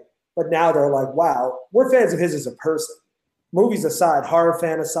that way. But now they're like, wow, we're fans of his as a person. Movies aside, horror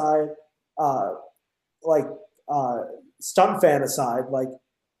fan aside, stunt fan aside, like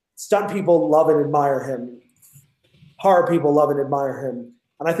stunt people love and admire him. Horror people love and admire him.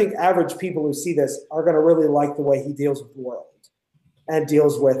 And I think average people who see this are going to really like the way he deals with the world and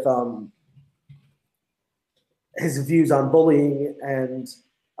deals with his views on bullying and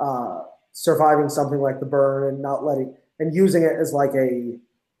surviving something like the burn and using it as like a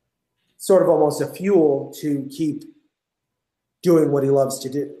sort of almost a fuel to keep doing what he loves to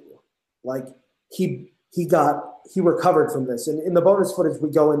do. Like he recovered from this. And in the bonus footage,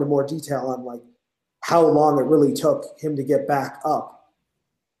 we go into more detail on like how long it really took him to get back up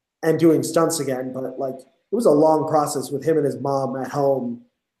and doing stunts again. But like, it was a long process with him and his mom at home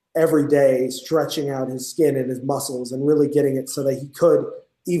every day, stretching out his skin and his muscles and really getting it so that he could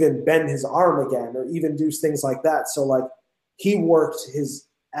even bend his arm again or even do things like that. So like he worked his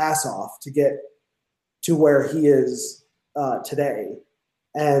ass off to get to where he is today.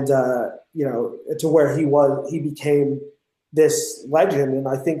 And, to where he became this legend. And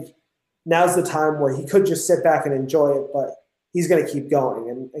I think now's the time where he could just sit back and enjoy it, but he's going to keep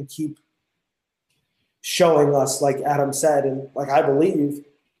going and keep showing us, like Adam said, and like I believe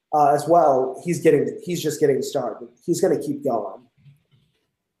as well, he's just getting started. He's going to keep going.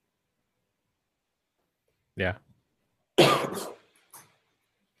 Yeah.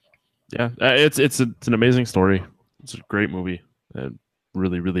 Yeah, it's an amazing story. It's a great movie.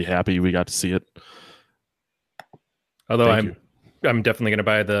 Really, really happy we got to see it. Although I'm definitely going to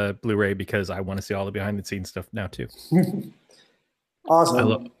buy the Blu-ray because I want to see all the behind the scenes stuff now too.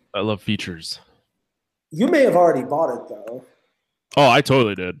 Awesome. I love features. You may have already bought it though. Oh, I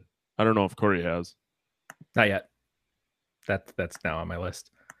totally did. I don't know if Corey has. Not yet. That's now on my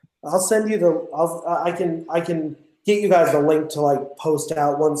list. I'll send you I can get you guys the link to like post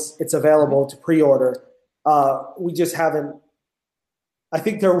out once it's available to pre-order. We just haven't. I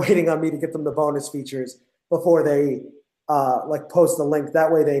think they're waiting on me to get them the bonus features before they post the link.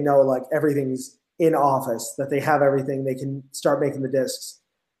 That way they know like everything's in office, that they have everything. They can start making the discs.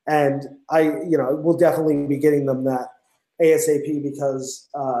 And we'll definitely be getting them that ASAP because,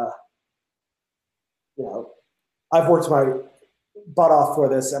 I've worked my butt off for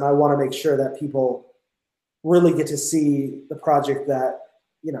this and I want to make sure that people really get to see the project that,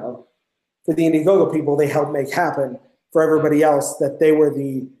 for the Indiegogo people, they helped make happen. For everybody else, that they were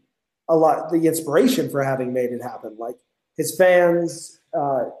the inspiration for having made it happen. Like his fans,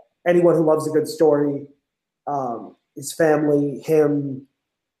 anyone who loves a good story, his family, him,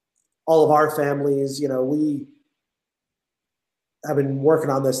 all of our families. We have been working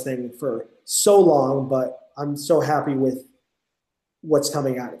on this thing for so long, but I'm so happy with what's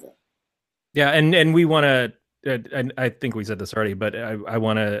coming out of it. Yeah, and we want to. And I think we said this already, but I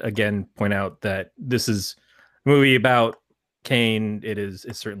want to again point out that this is movie about Kane.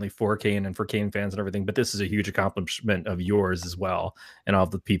 It's certainly for Kane and for Kane fans and everything, but this is a huge accomplishment of yours as well, and all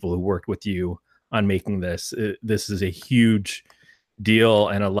the people who worked with you on making this. This is a huge deal,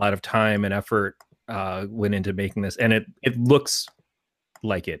 and a lot of time and effort went into making this, and it looks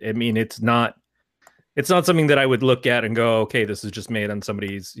like it. I mean, it's not something that I would look at and go, okay, this is just made on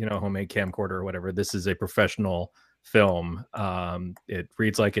somebody's homemade camcorder or whatever. This is a professional film. It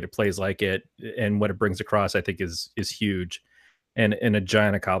reads like it plays like it, and what it brings across I think is huge and a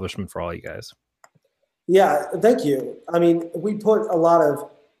giant accomplishment for all you guys. Yeah, thank you. I mean, we put a lot of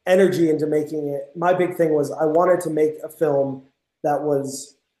energy into making it. My big thing was I wanted to make a film that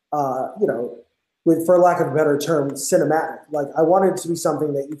was for lack of a better term, cinematic. Like I wanted it to be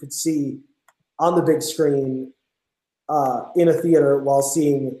something that you could see on the big screen in a theater while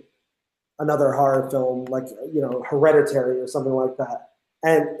seeing another horror film like, Hereditary or something like that.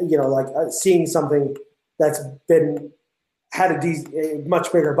 And, seeing something that's had a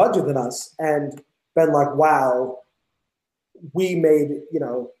much bigger budget than us and been like, wow, we made,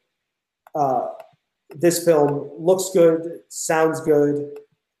 this film looks good, sounds good,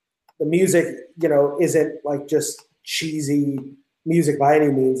 the music, isn't like just cheesy music by any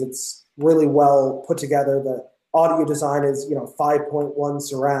means. It's really well put together. The audio design is 5.1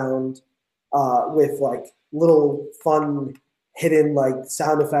 surround with like little fun hidden like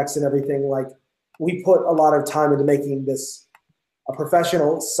sound effects and everything. Like we put a lot of time into making this a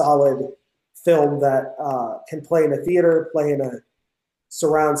professional, solid film that can play in a theater, play in a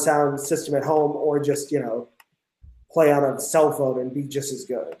surround sound system at home, or just play on a cell phone and be just as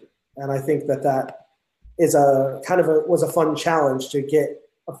good. And I think that is was a fun challenge to get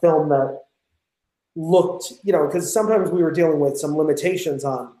a film that looked, because sometimes we were dealing with some limitations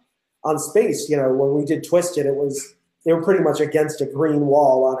on space. When we did Twisted, they were pretty much against a green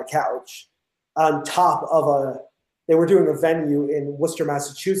wall on a couch on top of they were doing a venue in Worcester,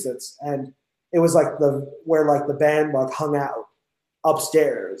 Massachusetts, and it was like where the band like hung out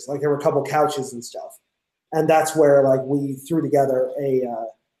upstairs. Like there were a couple couches and stuff. And that's where like we threw together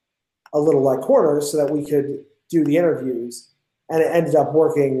a little like corner so that we could do the interviews, and it ended up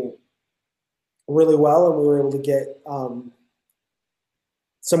working really well, and we were able to get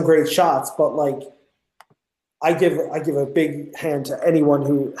some great shots. But like I give a big hand to anyone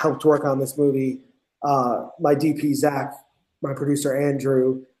who helped work on this movie. My DP Zach, my producer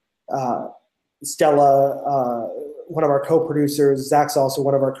Andrew, Stella, one of our co-producers. Zach's also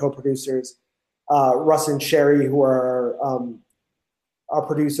one of our co-producers. Russ and Sherry, who are our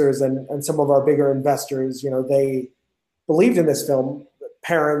producers, and some of our bigger investors. They believed in this film.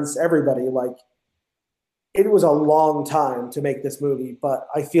 Parents, everybody. Like it was a long time to make this movie, but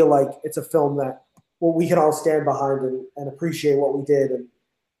I feel like it's a film that we can all stand behind and appreciate what we did,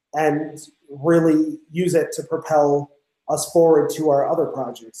 and really use it to propel us forward to our other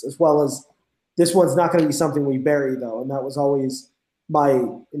projects, as well as this one's not going to be something we bury, though. And that was always my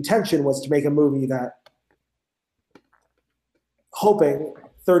intention, was to make a movie that, hoping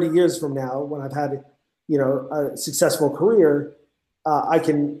 30 years from now, when I've had, a successful career, I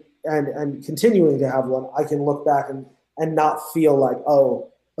can, and continuing to have one, I can look back and not feel like, oh,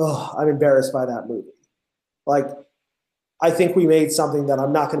 I'm embarrassed by that movie. Like, I think we made something that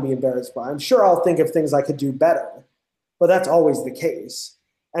I'm not going to be embarrassed by. I'm sure I'll think of things I could do better, but that's always the case.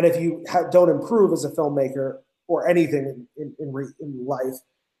 And if you don't improve as a filmmaker or anything in life,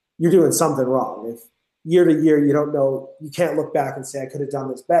 you're doing something wrong. If year to year you don't know, you can't look back and say, I could have done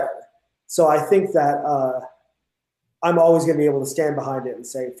this better. So I think that I'm always going to be able to stand behind it and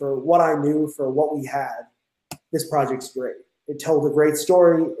say, for what I knew, for what we had, this project's great. It told a great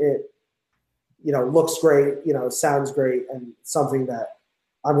story. It looks great, sounds great, and something that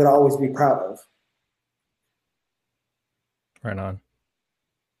I'm going to always be proud of. Right on.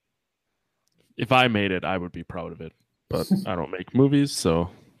 If I made it, I would be proud of it, but I don't make movies, so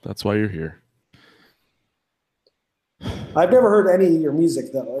that's why you're here. I've never heard any of your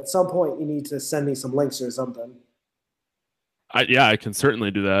music, though. At some point, you need to send me some links or something. I can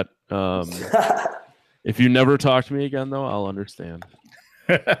certainly do that. If you never talk to me again, though, I'll understand.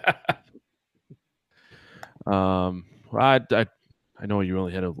 I know you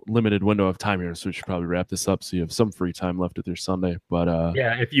only had a limited window of time here, so we should probably wrap this up so you have some free time left with your Sunday. But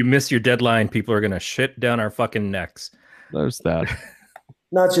yeah, if you miss your deadline, people are gonna shit down our fucking necks. There's that.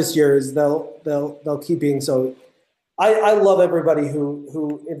 Not just yours. They'll keep being so. I love everybody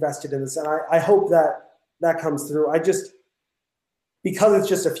who invested in this, and I hope that comes through. Because it's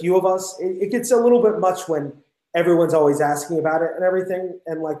just a few of us, it gets a little bit much when everyone's always asking about it and everything.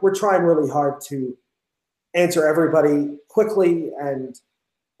 And like, we're trying really hard to answer everybody quickly and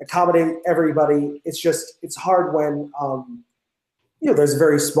accommodate everybody. It's hard when, there's a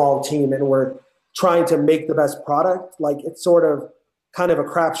very small team and we're trying to make the best product. Like, it's sort of kind of a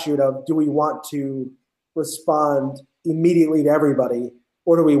crapshoot of, do we want to respond immediately to everybody,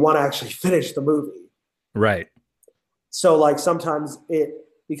 or do we want to actually finish the movie? Right. So like sometimes it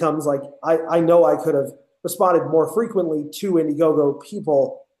becomes like, I know I could have responded more frequently to Indiegogo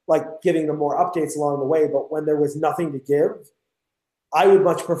people, like giving them more updates along the way. But when there was nothing to give, I would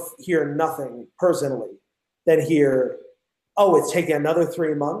much hear nothing personally than hear, oh, it's taking another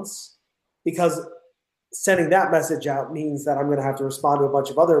 3 months, because sending that message out means that I'm going to have to respond to a bunch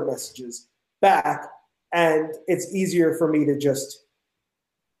of other messages back. And it's easier for me to just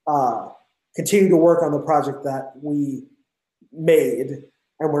continue to work on the project that we made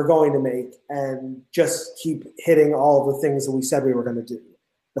and we're going to make, and just keep hitting all the things that we said we were going to do.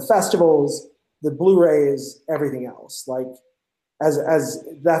 The festivals, the Blu-rays, everything else. Like, as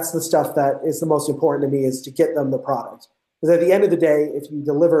that's the stuff that is the most important to me, is to get them the product. Because at the end of the day, if you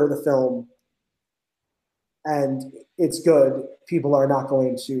deliver the film and it's good, people are not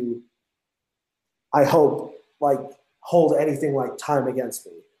going to, I hope, like, hold anything like time against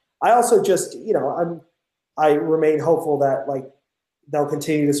me. I also just, I remain hopeful that like they'll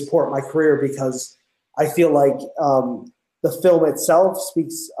continue to support my career, because I feel like the film itself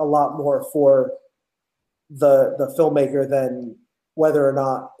speaks a lot more for the filmmaker than whether or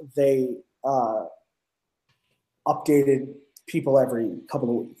not they updated people every couple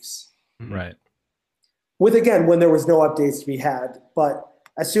of weeks. Right. With, again, when there was no updates to be had. But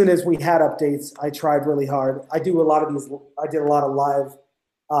as soon as we had updates, I tried really hard. I did a lot of live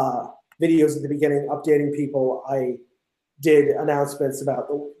videos at the beginning, updating people. I did announcements about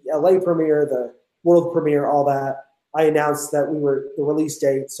the LA premiere, the world premiere, all that. I announced that we were the release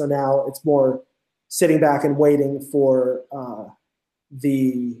date. So now it's more sitting back and waiting for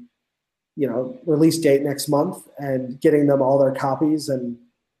the release date next month and getting them all their copies. And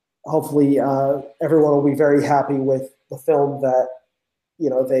hopefully everyone will be very happy with the film that,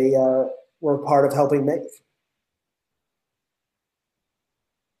 they were part of helping make.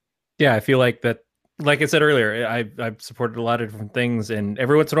 Yeah, I feel like that, like I said earlier, I've supported a lot of different things, and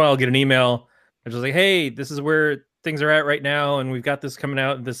every once in a while I'll get an email. I'm just like, hey, this is where things are at right now, and we've got this coming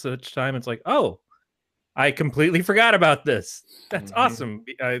out at this such time. It's like, oh, I completely forgot about this. That's awesome.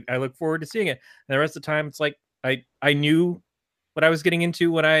 I look forward to seeing it. And the rest of the time, it's like I knew what I was getting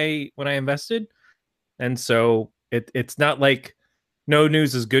into when I invested, and so it's not like no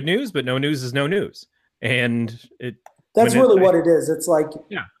news is good news, but no news is no news. And that's really what it is. It's like,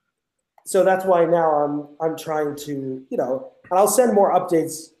 yeah. So that's why now I'm trying to, and I'll send more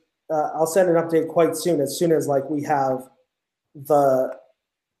updates. I'll send an update quite soon as like we have the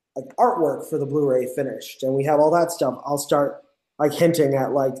like artwork for the Blu-ray finished and we have all that stuff. I'll start like hinting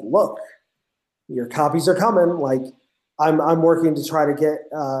at like, look, your copies are coming. Like I'm working to try to get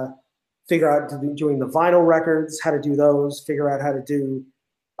figure out to be doing the vinyl records, how to do those, figure out how to do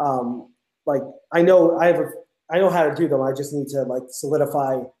like I know how to do them. I just need to like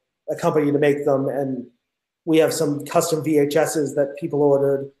solidify a company to make them, and we have some custom VHSs that people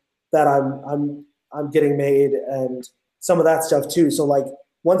ordered that I'm getting made, and some of that stuff too. So like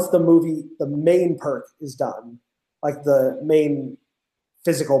once the main perk is done, like the main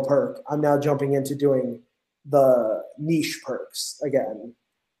physical perk, I'm now jumping into doing the niche perks again,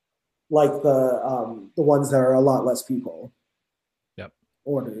 like the ones that are a lot less people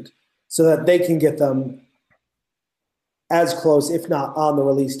ordered, so that they can get them as close, if not on the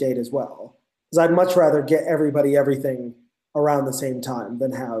release date as well. Because I'd much rather get everybody everything around the same time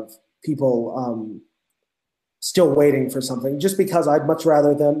than have people still waiting for something, just because I'd much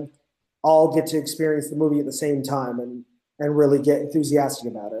rather them all get to experience the movie at the same time and really get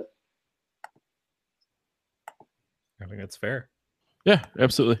enthusiastic about it. I think that's fair. Yeah,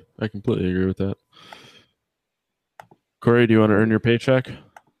 absolutely. I completely agree with that. Corey, do you want to earn your paycheck?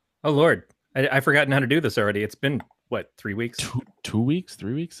 Oh, Lord. I've forgotten how to do this already. It's been, what, 3 weeks? 2 weeks?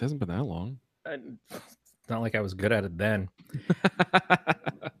 3 weeks? Hasn't been that long. It's not like I was good at it then.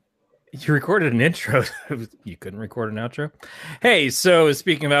 You recorded an intro. You couldn't record an outro? Hey, so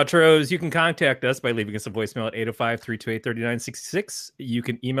speaking of outros, you can contact us by leaving us a voicemail at 805-328-3966. You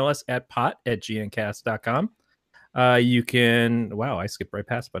can email us at pot@gncast.com. You can... Wow, I skipped right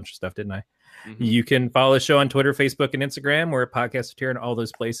past a bunch of stuff, didn't I? Mm-hmm. You can follow the show on Twitter, Facebook, and Instagram. We're at Podcast of Terror in all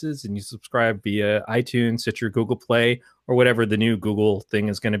those places. And you subscribe via iTunes, Stitcher, Google Play, or whatever the new Google thing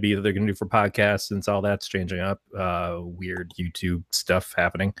is going to be that they're going to do for podcasts, since all that's changing up. Weird YouTube stuff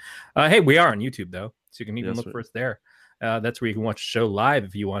happening. Hey, we are on YouTube, though, so you can even look for us there. That's where you can watch the show live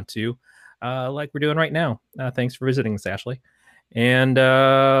if you want to, like we're doing right now. Thanks for visiting us, Ashley. And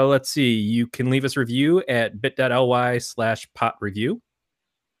let's see. You can leave us a review at bit.ly/potreview.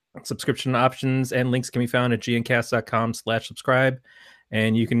 Subscription options and links can be found at gncast.com/subscribe.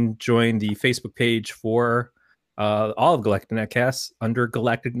 And you can join the Facebook page for all of Galactic Netcasts under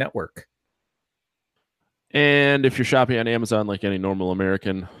Galactic Network. And if you're shopping on Amazon like any normal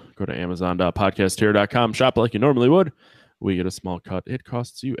American, go to amazon.podcastterror.com, shop like you normally would. We get a small cut. It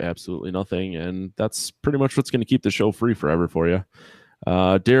costs you absolutely nothing. And that's pretty much what's going to keep the show free forever for you.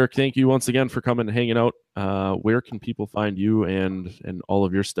 Derek, thank you once again for coming and hanging out. Where can people find you and all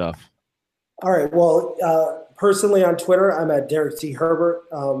of your stuff? All right. Well, personally on Twitter, I'm at Derek T. Herbert,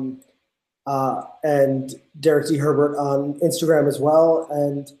 and Derek T. Herbert on Instagram as well.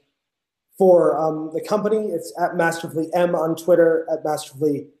 And for the company, it's at Masterfully M on Twitter, at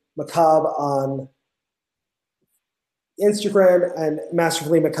Masterfully Macabre on Instagram, and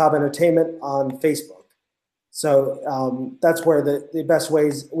Masterfully Macabre Entertainment on Facebook. So that's where the best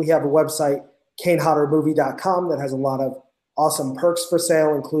ways. We have a website, kanehoddermovie.com, that has a lot of awesome perks for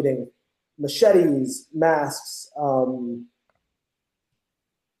sale, including machetes, masks,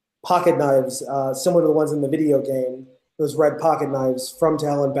 pocket knives, similar to the ones in the video game, those red pocket knives from To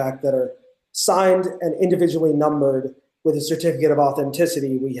Hell and Back that are signed and individually numbered with a certificate of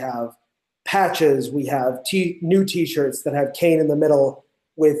authenticity. We have patches. We have new T-shirts that have Kane in the middle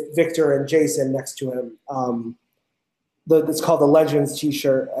with Victor and Jason next to him. It's called the Legends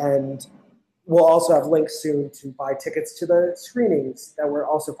T-shirt, and we'll also have links soon to buy tickets to the screenings that we're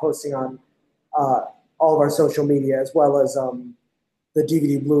also posting on all of our social media, as well as the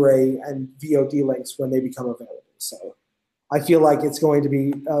DVD, Blu-ray, and VOD links when they become available. So I feel like it's going to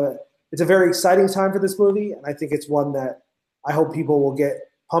be it's a very exciting time for this movie, and I think it's one that I hope people will get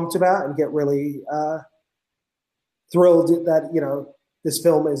pumped about and get really thrilled that this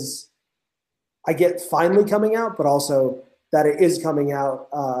film is, I get finally coming out, but also that it is coming out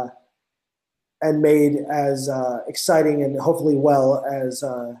and made as exciting and hopefully well as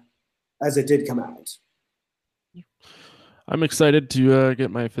it did come out. I'm excited to get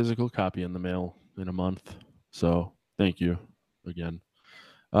my physical copy in the mail in a month. So thank you again.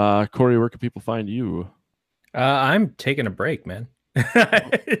 Corey, where can people find you? I'm taking a break, man.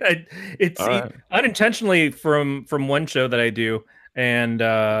 It's right. Unintentionally from one show that I do, and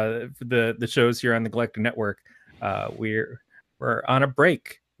the shows here on the Galactic Network. We're on a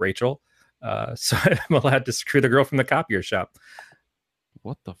break, Rachel. So I'm allowed to screw the girl from the copier shop.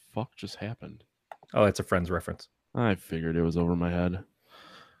 What the fuck just happened? Oh, it's a Friends reference. I figured it was over my head.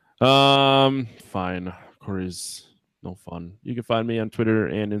 Fine. Corey's no fun. You can find me on Twitter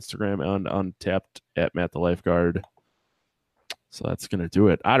and Instagram and Untapped at Matt the Lifeguard. So that's going to do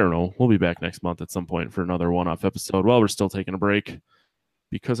it. I don't know. We'll be back next month at some point for another one-off episode while we're still taking a break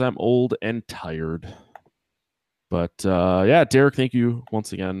because I'm old and tired. But yeah, Derek, thank you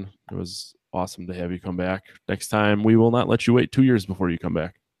once again. It was awesome to have you come back. Next time, we will not let you wait 2 years before you come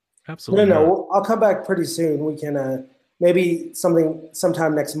back. Absolutely. No, I'll come back pretty soon. We can maybe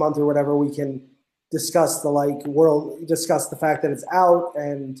sometime next month or whatever. We can discuss discuss the fact that it's out,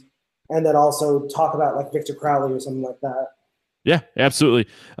 and then also talk about Victor Crowley or something like that. Yeah,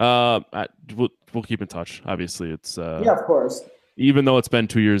 absolutely. We'll keep in touch. Obviously, it's yeah, of course. Even though it's been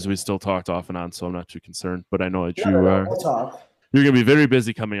 2 years, we still talked off and on, so I'm not too concerned. But I know that we'll talk. You're going to be very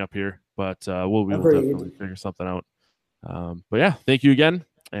busy coming up here, but we'll definitely figure something out. But yeah, thank you again.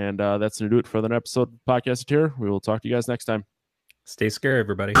 And that's going to do it for another episode of Podcast here. We will talk to you guys next time. Stay scared,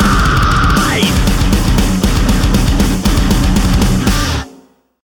 everybody.